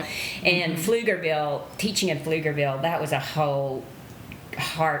Pflugerville. Right. And Pflugerville, teaching in Pflugerville, that was a whole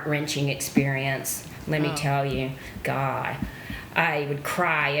heart-wrenching experience. Let me tell you, God, I would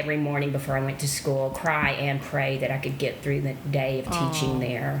cry every morning before I went to school, cry and pray that I could get through the day of teaching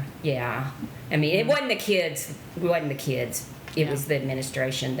there. Yeah. I mean, it wasn't the kids. It was the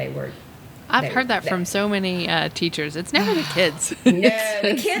administration. I've heard that from so many teachers. It's never the kids. No,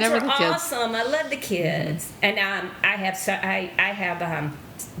 the kids are awesome. I love the kids. And I have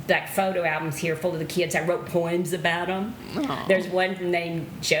like photo albums here full of the kids. I wrote poems about them. Aww. There's one named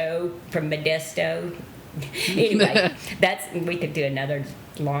Joe from Modesto. Anyway, we could do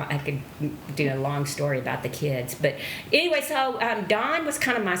I could do a long story about the kids. But anyway, so Don was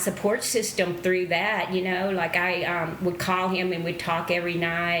kind of my support system through that, like I would call him and we'd talk every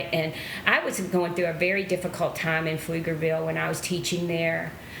night. And I was going through a very difficult time in Pflugerville when I was teaching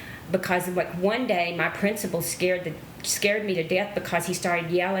there, because one day my principal scared me to death because he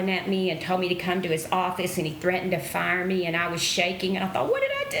started yelling at me and told me to come to his office, and he threatened to fire me, and I was shaking, and I thought, what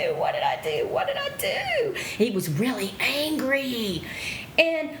did I do? What did I do? What did I do? He was really angry.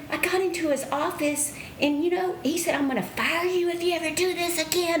 And I got into his office, and he said, I'm going to fire you if you ever do this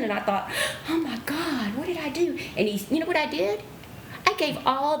again. And I thought, oh my God, what did I do? And you know what I did? I gave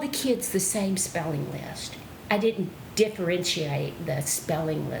all the kids the same spelling list. I didn't differentiate the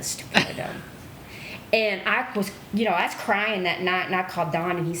spelling list for them. And I was crying that night, and I called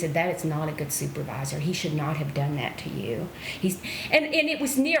Don, and he said, that is not a good supervisor. He should not have done that to you. And it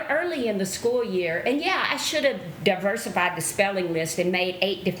was early in the school year, and yeah, I should have diversified the spelling list and made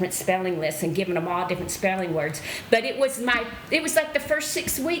 8 different spelling lists and given them all different spelling words. But it was like the first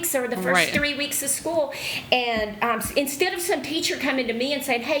 6 weeks or the first 3 weeks of school, and instead of some teacher coming to me and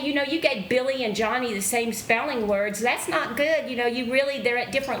saying, hey, you gave Billy and Johnny the same spelling words, that's not good. They're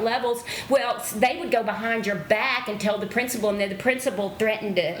at different levels. Well, they would go behind your back and tell the principal, and then the principal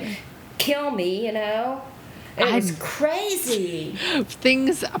threatened to kill me, It was crazy.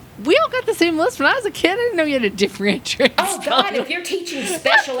 We all got the same list when I was a kid. I didn't know you had to differentiate. Oh, God, if you're teaching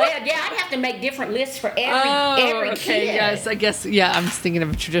special ed, I'd have to make different lists for every kid. Yes, I guess, I'm just thinking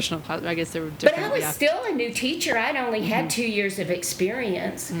of a traditional class. I guess they were different. But I was still a new teacher. I'd only had 2 years of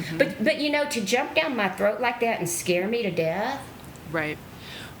experience. Mm-hmm. But to jump down my throat like that and scare me to death. Right.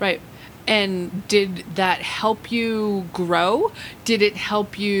 And did that help you grow? Did it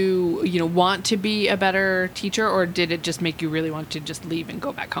help you, want to be a better teacher, or did it just make you really want to just leave and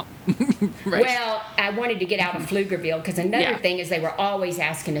go back home? Right. Well, I wanted to get out of Pflugerville, because another thing is they were always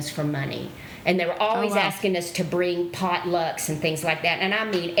asking us for money. And they were always Oh, wow. asking us to bring potlucks and things like that. And I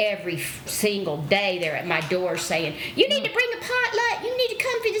mean, every single day they're at my door saying, you need to bring a potluck. You need to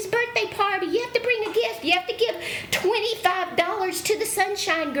come to this birthday party. You have to bring a gift. You have to give $25 to the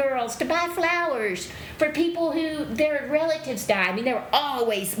Sunshine Girls to buy flowers for people who their relatives died. I mean, they were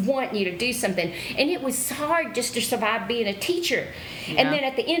always wanting you to do something. And it was hard just to survive being a teacher. Yeah. And then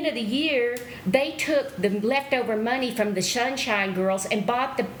at the end of the year, they took the leftover money from the Sunshine Girls and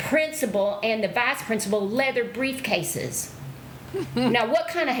bought the principal and the vice principal leather briefcases. Now, what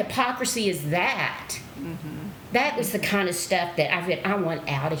kind of hypocrisy is that? That was the kind of stuff that I want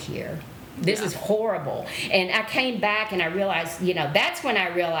out of here. This is horrible. And I came back and I realized, that's when I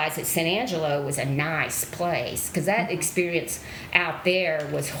realized that San Angelo was a nice place, because that experience out there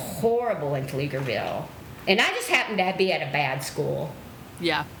was horrible in Pflugerville. And I just happened to be at a bad school.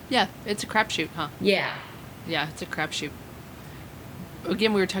 Yeah. Yeah. It's a crapshoot, huh? Yeah. Yeah, it's a crapshoot.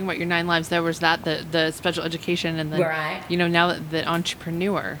 Again, we were talking about your 9 lives. There was the special education, and then Right. Now the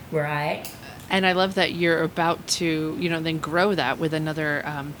entrepreneur. Right. And I love that you're about to then grow that with another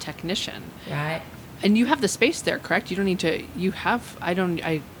technician. Right. And you have the space there, correct? You don't need to. You have. I feel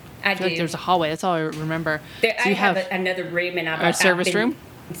do. like there's a hallway. That's all I remember. I have another room, and a service room.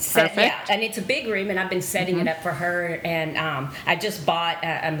 Perfect. Yeah, and it's a big room, and I've been setting it up for her. And I just bought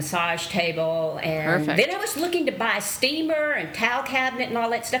a massage table, and Perfect. then I was looking to buy a steamer and towel cabinet and all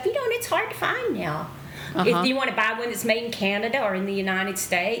that stuff. And it's hard to find now. If you want to buy one that's made in Canada or in the United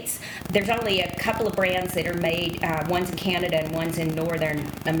States, there's only a couple of brands that are made. One's in Canada and one's in North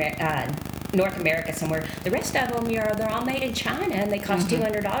America somewhere. The rest of them, they're all made in China, and they cost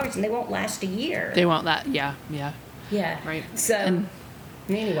 $200, and they won't last a year. They won't that. Yeah. Yeah. Right. So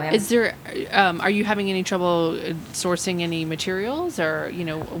anyway, is there? Are you having any trouble sourcing any materials, or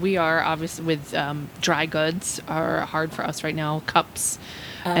we are obviously with dry goods are hard for us right now. Cups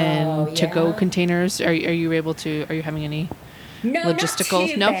and to-go containers. Are you able to? Are you having any? No,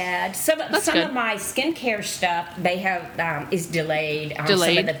 logisticals? not too bad. Some good. of my skincare stuff they have is delayed.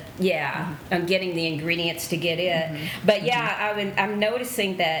 Delayed? Some of the, on getting the ingredients to get in. But I'm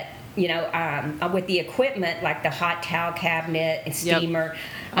noticing that with the equipment like the hot towel cabinet and steamer,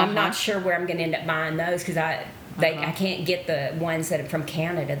 I'm not sure where I'm going to end up buying those, because I can't get the ones that are from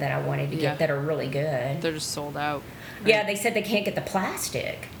Canada that I wanted to get that are really good. They're just sold out. Right? Yeah, they said they can't get the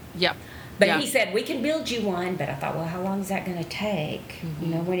plastic. Yep. But he said, we can build you one. But I thought, well, how long is that going to take?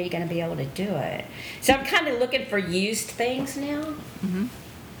 When are you going to be able to do it? So I'm kind of looking for used things now.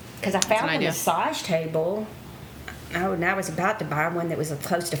 Because I found a massage table. And I was about to buy one that was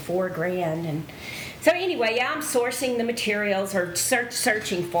close to $4,000. And so anyway, I'm sourcing the materials or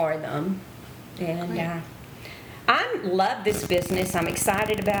searching for them. And I love this business. I'm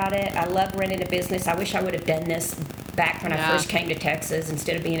excited about it. I love running a business. I wish I would have done this back when I first came to Texas.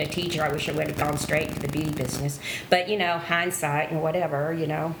 Instead of being a teacher, I wish I would have gone straight to the beauty business. But, hindsight and whatever,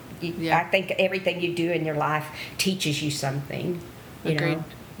 I think everything you do in your life teaches you something. Agreed.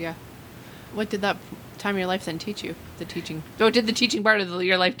 Yeah. What did that time of your life then teach you? The teaching. What did the teaching part of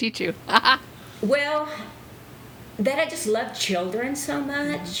your life teach you? Well, that I just love children so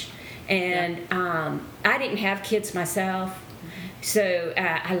much. And I didn't have kids myself, so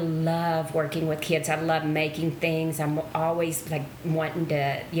I love working with kids. I love making things. I'm always wanting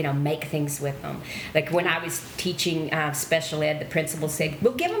to, make things with them. Like when I was teaching special ed, the principal said,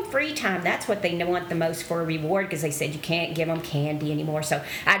 "We'll give them free time. That's what they want the most for a reward," because they said you can't give them candy anymore. So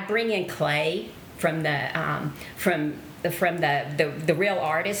I'd bring in clay from the real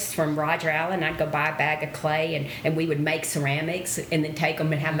artists from Roger Allen. I'd go buy a bag of clay, and we would make ceramics and then take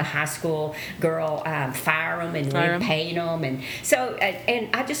them and have the high school girl fire them and we'd paint them. And so and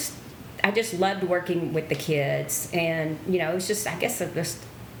I just loved working with the kids, and it was just, I guess I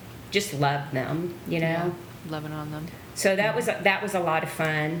just loved them, Loving on them. So that was a lot of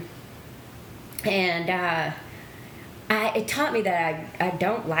fun. And it taught me that I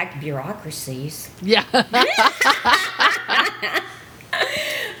don't like bureaucracies. Yeah.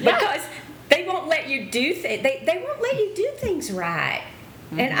 Because they won't let you do they won't let you do things right.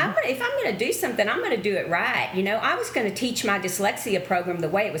 And if I'm going to do something, I'm going to do it right. I was going to teach my dyslexia program the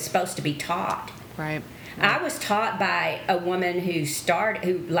way it was supposed to be taught. Right. I was taught by a woman who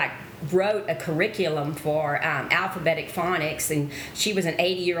wrote a curriculum for alphabetic phonics, and she was an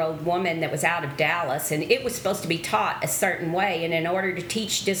 80-year-old woman that was out of Dallas, and it was supposed to be taught a certain way. And in order to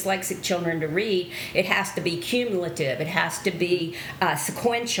teach dyslexic children to read, it has to be cumulative, it has to be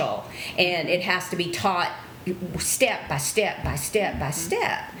sequential, and it has to be taught step by step by step by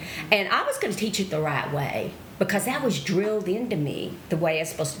step. And I was going to teach it the right way, because that was drilled into me the way I was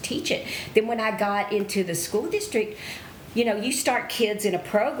supposed to teach it. Then when I got into the school district, you start kids in a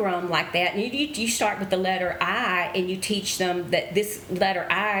program like that, and you start with the letter I, and you teach them that this letter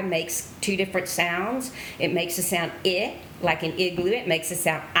I makes two different sounds. It makes a sound I, like an igloo. It makes a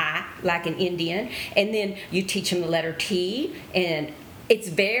sound I, like an Indian. And then you teach them the letter T, and it's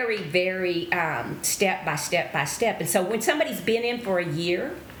very, very step by step by step. And so when somebody's been in for a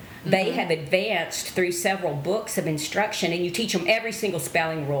year, they have advanced through several books of instruction, and you teach them every single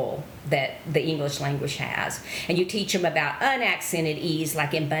spelling rule that the English language has. And you teach them about unaccented E's,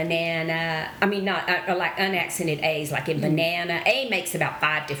 like in banana. I mean, not like unaccented A's, like in banana. A makes about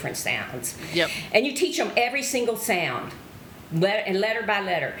 5 different sounds. Yep. And you teach them every single sound, letter by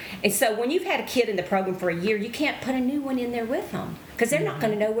letter. And so when you've had a kid in the program for a year, you can't put a new one in there with them, because they're not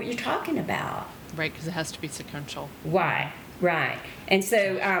going to know what you're talking about. Right, because it has to be sequential. Right. And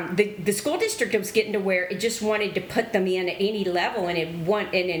so the school district was getting to where it just wanted to put them in at any level, and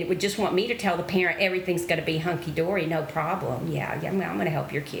it would just want me to tell the parent everything's going to be hunky-dory, no problem. Yeah, I'm going to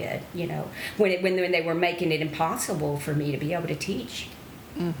help your kid, when they were making it impossible for me to be able to teach.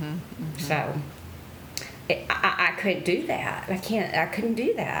 So I couldn't do that. I couldn't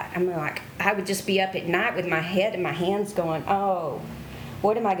do that. I'm like, I would just be up at night with my head and my hands going, oh,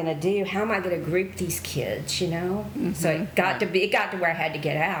 what am I going to do? How am I going to group these kids, So it got to where I had to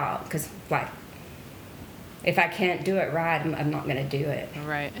get out, because, like, if I can't do it right, I'm not going to do it.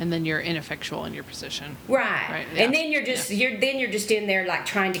 Right, and then you're ineffectual in your position. Right. Yeah. And then you're just in there, like,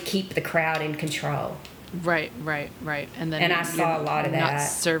 trying to keep the crowd in control. Right. And then I saw a lot of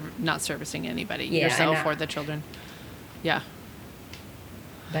that. Not servicing anybody, yourself or the children. Yeah.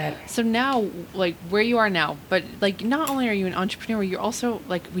 But so now, like, where you are now, but, like, not only are you an entrepreneur, you're also,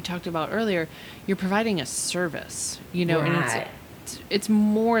 like we talked about earlier, you're providing a service, Right. And it's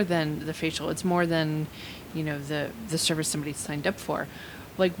more than the facial. It's more than, the service somebody signed up for.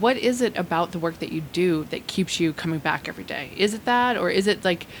 Like, what is it about the work that you do that keeps you coming back every day? Is it that, or is it,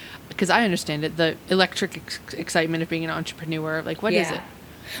 like, because I understand it, the electric excitement of being an entrepreneur, like, what is it?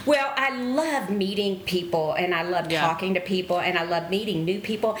 Well, I love meeting people, and I love talking to people, and I love meeting new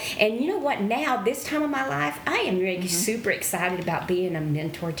people. And you know what? Now, this time of my life, I am really super excited about being a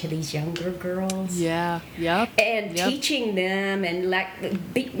mentor to these younger girls. Yeah. Yep. And teaching them, and, like,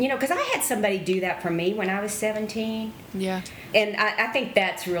 because I had somebody do that for me when I was 17. Yeah. And I think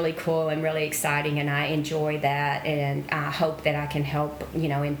that's really cool and really exciting, and I enjoy that, and I hope that I can help,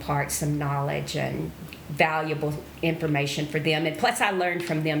 impart some knowledge and valuable information for them. And plus, I learned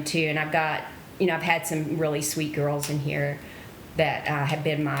from them too. And I've got, I've had some really sweet girls in here that have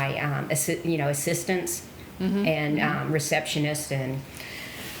been my, assistants and receptionists,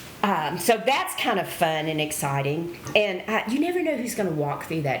 and so that's kind of fun and exciting. And you never know who's going to walk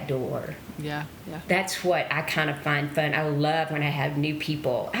through that door. Yeah. That's what I kind of find fun. I love when I have new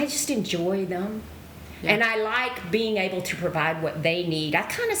people. I just enjoy them. Yeah. And I like being able to provide what they need. I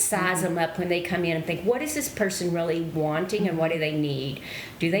kind of size them up when they come in and think, what is this person really wanting, and what do they need?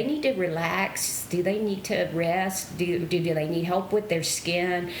 Do they need to relax? Do they need to rest? Do they need help with their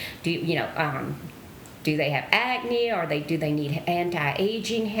skin? Do they have acne, or do they need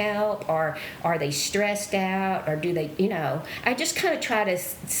anti-aging help, or are they stressed out, or do they, I just kind of try to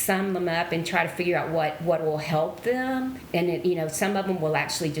sum them up and try to figure out what will help them. And, some of them will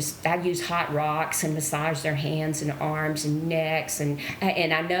actually I use hot rocks and massage their hands and arms and necks. And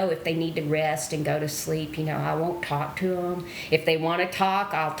I know if they need to rest and go to sleep, I won't talk to them. If they want to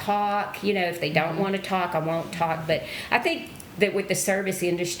talk, I'll talk. If they don't want to talk, I won't talk. But I think that with the service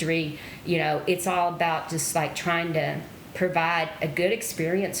industry, it's all about just, like, trying to provide a good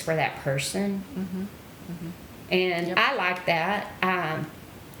experience for that person. And I like that.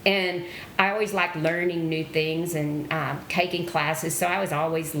 And I always like learning new things and taking classes. So I was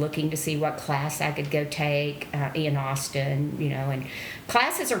always looking to see what class I could go take in Austin, and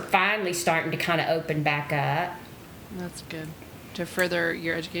classes are finally starting to kind of open back up. That's good. To further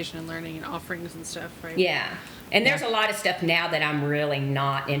your education and learning and offerings and stuff, right? Yeah. And there's a lot of stuff now that I'm really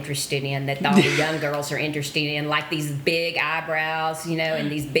not interested in, that all the young girls are interested in, like these big eyebrows,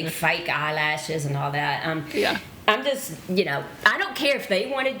 and these big fake eyelashes and all that. I'm just, I don't care if they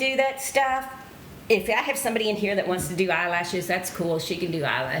want to do that stuff. If I have somebody in here that wants to do eyelashes, that's cool. She can do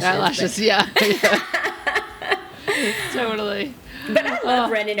eyelashes. Yeah. Totally. But I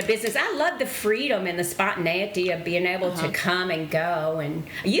love running a business. I love the freedom and the spontaneity of being able to come and go. And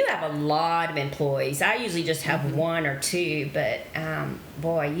you have a lot of employees. I usually just have one or two, but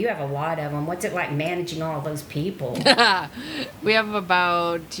boy, you have a lot of them. What's it like managing all those people? We have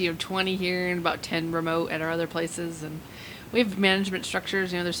about 20 here and about 10 remote at our other places, and we have management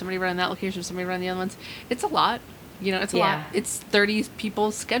structures. There's somebody running that location, somebody running the other ones. It's a lot. It's a lot. It's 30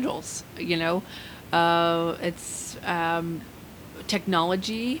 people's schedules. It's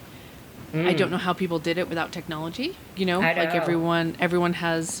technology. I don't know how people did it without technology. I know. Like everyone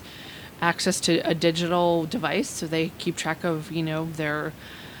has access to a digital device, so they keep track of their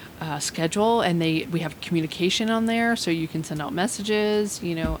schedule, and we have communication on there, so you can send out messages.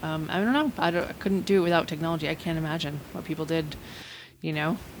 I don't know. I couldn't do it without technology. I can't imagine what people did.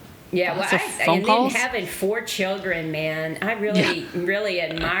 Yeah, phone calls. Then having 4 children, man, I really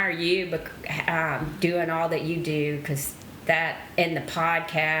admire you doing all that you do, because that and the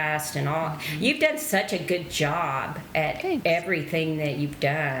podcast and all, you've done such a good job at everything that you've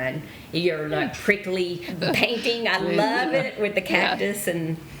done. Your like prickly painting, I love it with the cactus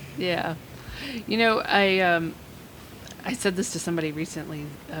and I said this to somebody recently.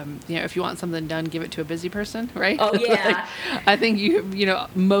 If you want something done, give it to a busy person, right? Oh yeah. I think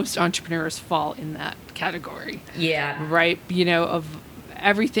most entrepreneurs fall in that category. Yeah. Right. Of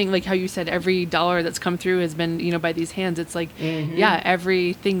everything, like how you said, every dollar that's come through has been by these hands. It's like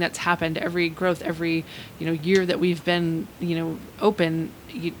everything that's happened, every growth, every year that we've been open.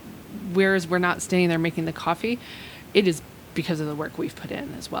 Whereas we're not standing there making the coffee, it is because of the work we've put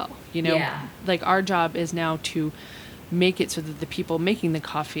in as well. Like our job is now to make it so that the people making the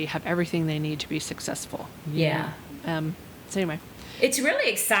coffee have everything they need to be successful. So anyway, it's really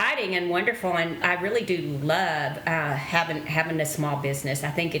exciting and wonderful, and I really do love having a small business.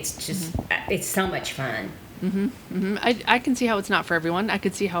 I think it's just it's so much fun. I can see how it's not for everyone. I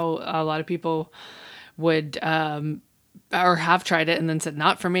could see how a lot of people would or have tried it and then said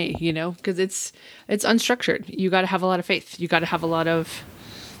not for me, because it's unstructured. You got to have a lot of faith. You got to have a lot of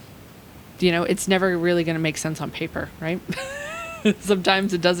it's never really going to make sense on paper, right?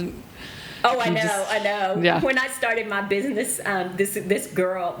 Sometimes it doesn't. Oh, I know. Yeah. When I started my business,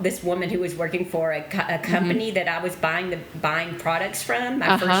 this woman who was working for a company that I was buying products from,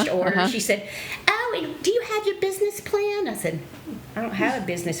 my first order, she said, "Oh, and do you have your business plan?" I said, "I don't have a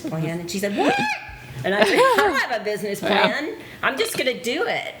business plan." And she said, "What?" And I said, "I don't have a business plan. I'm just going to do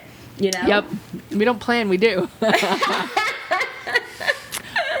it." Yep. We don't plan, we do.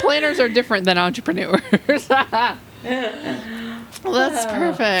 Planners are different than entrepreneurs. Well, that's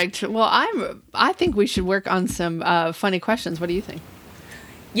perfect. Well, I think we should work on some funny questions. What do you think?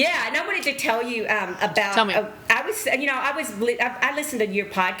 Yeah, and I wanted to tell you about. Tell me. I listen to your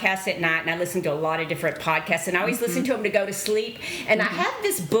podcast at night, and I listen to a lot of different podcasts, and I always listen to them to go to sleep. And I have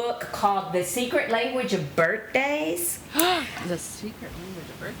this book called The Secret Language of Birthdays. The Secret Language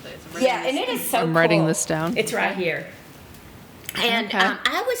of Birthdays. And it is so cool. I'm writing this down. It's right here. And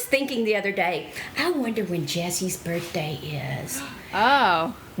I was thinking the other day, I wonder when Jesse's birthday is.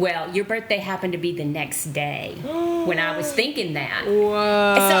 Oh. Well, your birthday happened to be the next day when I was thinking that.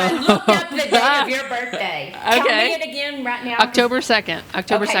 Whoa. So I looked up the day of your birthday. Tell me it again right now. October 2nd.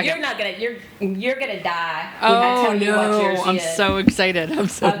 October 2nd. You're gonna die when I tell you what yours I'm is. so excited. I'm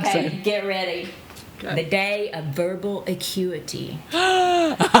so excited. Okay, get ready. Okay. The day of verbal acuity.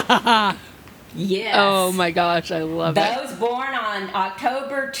 Yes. Oh my gosh, I love it. Those born on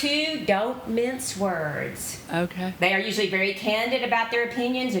October 2 don't mince words. Okay. They are usually very candid about their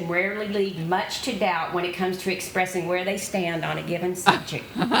opinions and rarely leave much to doubt when it comes to expressing where they stand on a given subject.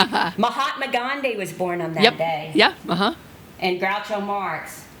 Mahatma Gandhi was born on that day. Yeah, And Groucho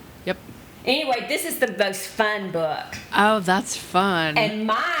Marx. Yep. Anyway, this is the most fun book. Oh, that's fun. And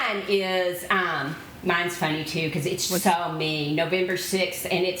mine is, mine's funny too, because it's so me. November 6th,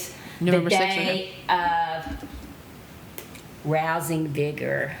 and it's November the 6th, day of rousing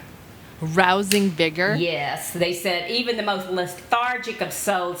vigor. Rousing vigor? Yes. They said even the most lethargic of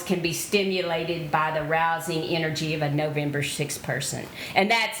souls can be stimulated by the rousing energy of a November 6th person.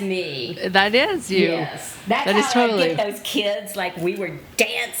 And that's me. That is you. Yes. That's that how is totally. I get those kids, like we were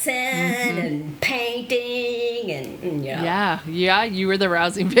dancing and painting and Yeah, you were the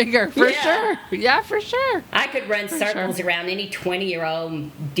rousing vigor, for sure. Yeah, for sure. I could run circles around any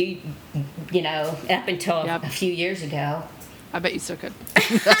 20-year-old dude, up until a few years ago. I bet you still could.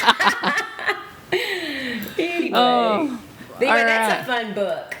 Anyway, all that's a fun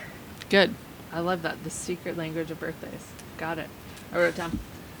book. Good. I love that. The Secret Language of Birthdays. Got it. I wrote it down.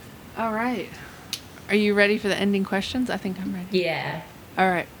 All right. Are you ready for the ending questions? I think I'm ready. Yeah. All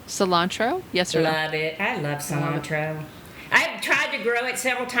right. Cilantro? Yes or no? Love it. I love cilantro. I've tried to grow it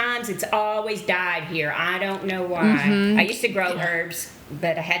several times. It's always died here. I don't know why. I used to grow herbs,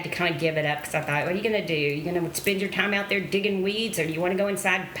 but I had to kind of give it up because I thought, what are you going to do? You going to spend your time out there digging weeds, or do you want to go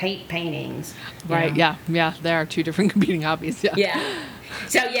inside and paint paintings? Right, yeah. There are two different competing hobbies, Yeah.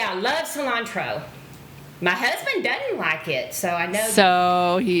 So, love cilantro. My husband doesn't like it, so I know.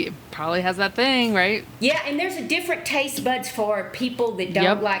 So he probably has that thing, right? Yeah, and there's a different taste buds for people that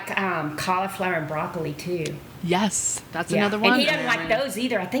don't like cauliflower and broccoli too. Yes, that's another one. And he doesn't like those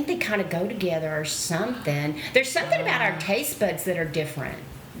either. I think they kind of go together or something. There's something about our taste buds that are different.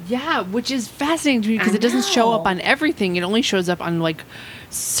 Yeah, which is fascinating to me because it doesn't show up on everything. It only shows up on like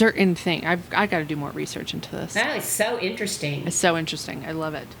certain thing. I got to do more research into this. That is so interesting. It's so interesting. I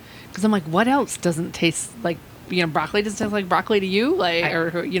love it because I'm like, what else doesn't taste like? Broccoli doesn't taste like broccoli to you,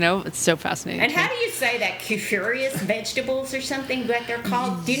 it's so fascinating. And how do you say that? Cufurious vegetables or something that they're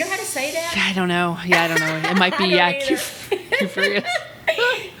called? Do you know how to say that? I don't know. Yeah, I don't know. It might be cufurious.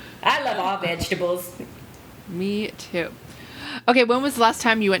 I love all vegetables. Me too. Okay, when was the last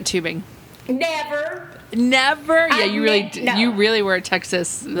time you went tubing? Never. Yeah, you really were at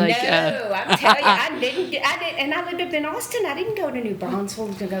Texas. I'm telling you, I didn't, and I lived up in Austin. I didn't go to New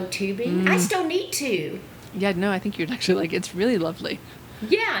Braunfels to go tubing. I still need to. Yeah, no, I think you'd actually like. It's really lovely.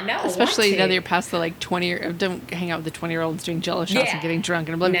 Yeah, no, especially now that you're past the 20 don't hang out with the 20-year-olds doing Jello shots and getting drunk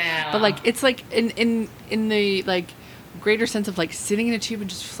and blah. No. But it's like in the greater sense of sitting in a tube and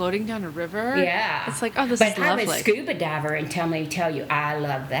just floating down a river. Yeah, it's like, oh, this is lovely. But I'm a scuba diver, and tell you, I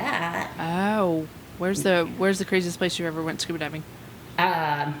love that. Oh, where's the craziest place you ever went scuba diving?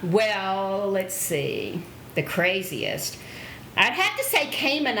 Well, let's see, the craziest. I'd have to say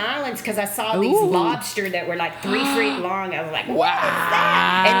Cayman Islands because I saw these lobster that were 3 feet long. I was like, what is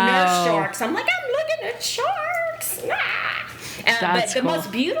that? And nurse sharks. I'm like, I'm looking at sharks. But the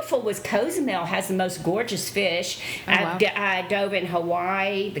most beautiful was Cozumel. Has the most gorgeous fish. I dove in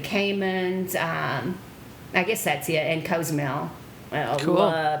Hawaii, the Caymans. I guess that's it. And Cozumel. Cool.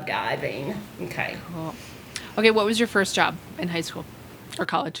 Love diving. Okay. Cool. Okay, what was your first job in high school? Or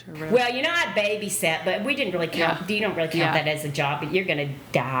college. Or well, I babysat, but we didn't really count. You don't really count that as a job, but you're going to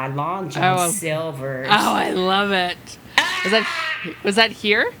die. Long John Silver's. Oh, I love it. Was that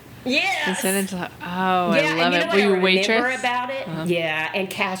here? Yes. I love it. Were you a waitress? I remember about it. Yeah, and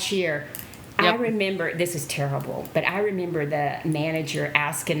cashier. Yep. I remember, this is terrible, but I remember the manager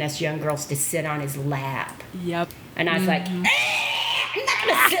asking us young girls to sit on his lap. Yep. And I was like, I'm not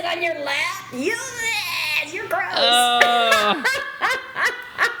going to sit on your lap. You're gross.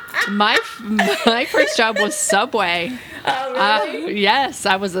 My first job was Subway. Oh, really? Yes,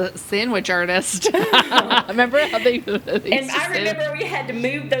 I was a sandwich artist. Remember how they and I remember we had to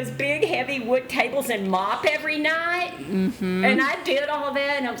move those big, heavy wood tables and mop every night. Mm-hmm. And I did all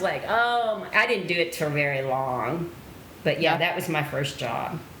that, and I was like, I didn't do it for very long. But, that was my first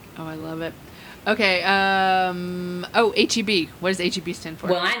job. Oh, I love it. Okay. HEB. What does HEB stand for?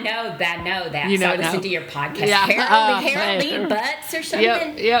 Well, I know that. You know, I listened to your podcast. Yeah. Harold E. Butts or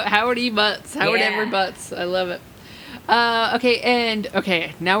something? Yep. Howard E. Butts. Howard Edward Butts. I love it. Now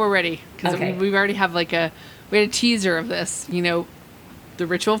we're ready. Because we already have we had a teaser of this. The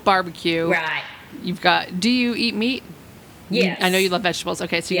ritual of barbecue. Right. Do you eat meat? Yes. I know you love vegetables.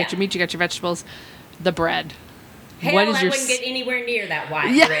 Okay, so you got your meat, you got your vegetables. The bread. Hell, I wouldn't get anywhere near that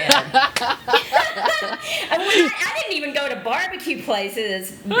white bread. I didn't even go to barbecue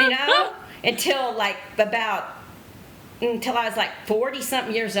places, until I was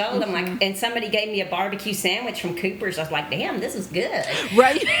 40-something years old. I'm like, and somebody gave me a barbecue sandwich from Cooper's. I was like, damn, this is good.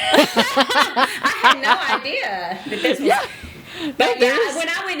 Right. I had no idea that this was... Yeah. But when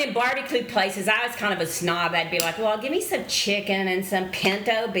I went in barbecue places, I was kind of a snob. I'd be like, well, give me some chicken and some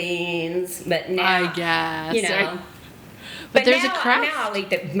pinto beans. But now, I guess. But there's a craft. Now I'll eat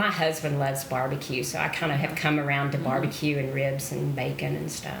that. My husband loves barbecue, so I kind of have come around to barbecue and ribs and bacon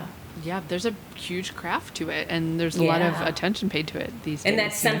and stuff. Yeah, there's a huge craft to it, and there's a lot of attention paid to it these days. And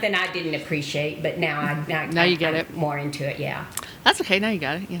that's something I didn't appreciate, but now I'm more into it, yeah. That's okay, now you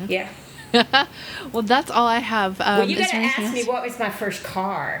got it, Yeah. Well, that's all I have. Well, you got to ask me what was my first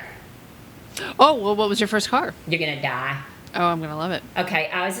car. Oh, well, what was your first car? You're going to die. Oh, I'm going to love it. Okay,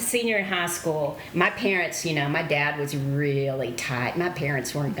 I was a senior in high school. My parents, my dad was really tight. My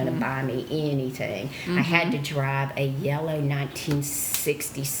parents weren't going to buy me anything. Mm-hmm. I had to drive a yellow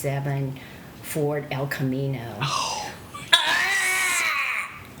 1967 Ford El Camino.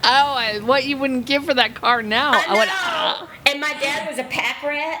 What you wouldn't give for that car now. I know. And my dad was a pack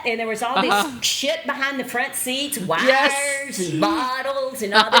rat, and there was all this shit behind the front seats, wires and bottles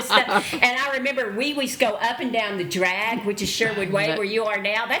and all this stuff. And I remember we used to go up and down the drag, which is Sherwood Way where you are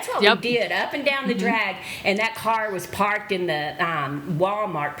now. That's what we did, up and down the drag. And that car was parked in the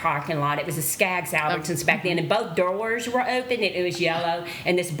Walmart parking lot. It was a Skaggs Albertsons back then, and both doors were open. It was yellow,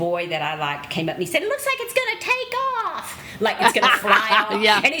 and this boy that I liked came up and he said, "It looks like it's going to take off." like it's going to fly off.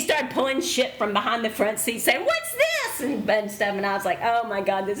 Yeah. And he started pulling shit from behind the front seat saying, "What's this?" and stuff. And I was like, oh my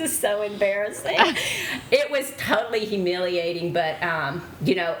God, this is so embarrassing. It was totally humiliating, but,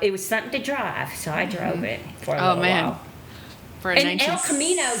 it was something to drive. So I drove it for a little while. For a and El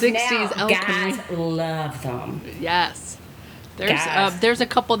Caminos now, guys love them. Yes. There's a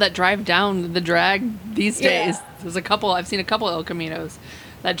couple that drive down the drag these days. Yeah. There's a couple. I've seen a couple El Caminos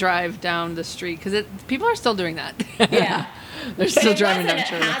that drive down the street because people are still doing that. Yeah. They're still driving down.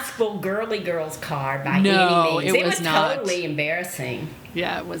 It wasn't a high school girly girl's car by no, any means. It was not. Totally embarrassing.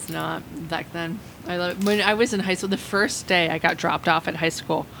 Yeah, it was not back then. I love it. When I was in high school, the first day I got dropped off at high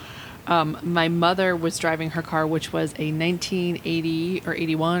school, my mother was driving her car, which was a 1980 or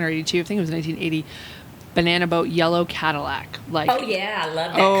 81 or 82. I think it was 1980 banana boat yellow Cadillac. Oh yeah, I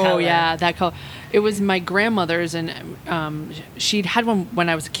love that color. Oh yeah, that color. It was my grandmother's, and she'd had one when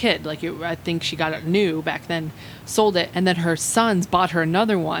I was a kid. I think she got it new back then, sold it, and then her sons bought her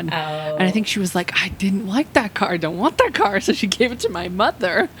another one. Oh. And I think she was like, I didn't like that car. I don't want that car. So she gave it to my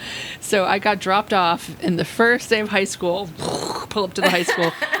mother. So I got dropped off in the first day of high school. Pull up to the high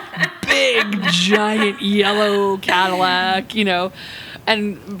school, big giant yellow Cadillac,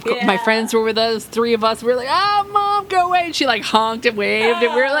 And my friends were with us, 3 of us. We were like, "Oh, Mom, go away!" And she honked and waved,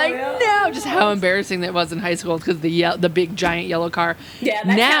 and we were like, "No!" Just how embarrassing that was in high school because the big giant yellow car. Yeah,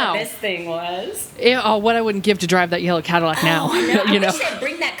 that's how this thing was. What I wouldn't give to drive that yellow Cadillac now. I wish they'd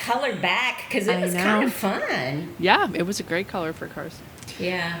bring that color back because it was kind of fun. Yeah, it was a great color for cars.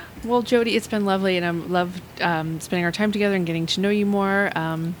 Yeah. Well, Jody, it's been lovely, and I love spending our time together and getting to know you more.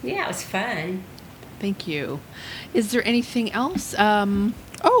 Yeah, it was fun. Thank you. Is there anything else?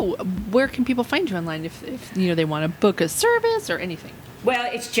 Where can people find you online if they want to book a service or anything? Well,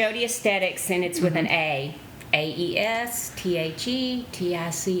 it's Jody Aesthetics, and it's with an A. AESTHETICS.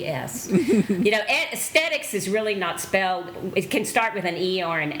 Aesthetics is really not spelled. It can start with an E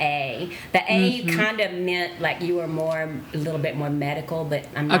or an A. The A kind of meant like you were a little bit more medical, but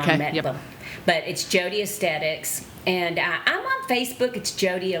I'm not medical. Yep. But it's Jody Aesthetics, and I'm on Facebook. It's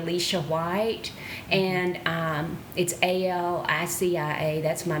Jody Alicia White, and it's ALICIA.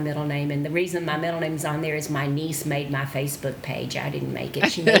 That's my middle name, and the reason my middle name's on there is my niece made my Facebook page. I didn't make it;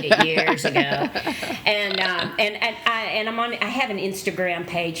 she made it years ago. And I'm on. I have an Instagram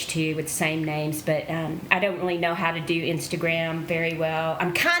page too with the same names, but I don't really know how to do Instagram very well.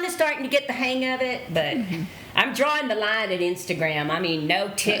 I'm kind of starting to get the hang of it, but. I'm drawing the line at Instagram. I mean, no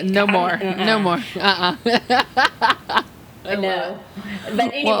TikTok. No more. No more. No.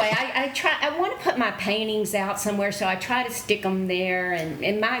 But anyway, I try. I want to put my paintings out somewhere, so I try to stick them there.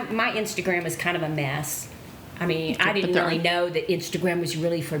 And my Instagram is kind of a mess. I mean, I didn't really know that Instagram was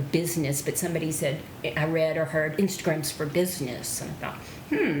really for business, but somebody said, I read or heard, Instagram's for business. And I thought,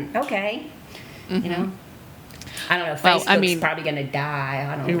 okay. I don't know. Facebook's probably going to die.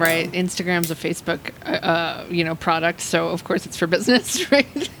 I don't know. Right. Instagram's a Facebook, product, so of course it's for business,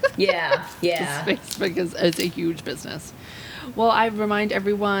 right? Yeah. Facebook is a huge business. Well, I remind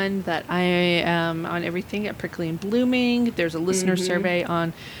everyone that I am on everything at Prickly and Blooming. There's a listener survey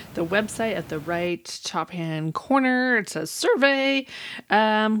on the website at the right top-hand corner. It says survey.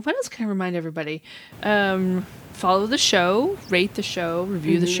 What else can I remind everybody? Follow the show, rate the show,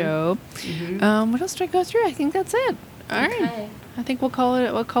 review the show. What else do I go through? I think that's it. All right. I think we'll call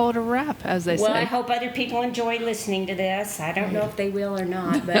it a wrap, as they say. Well, I hope other people enjoy listening to this. I don't know if they will or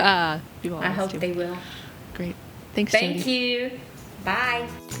not, but I hope they will. Great. Thanks, Thank Jody. you. Bye.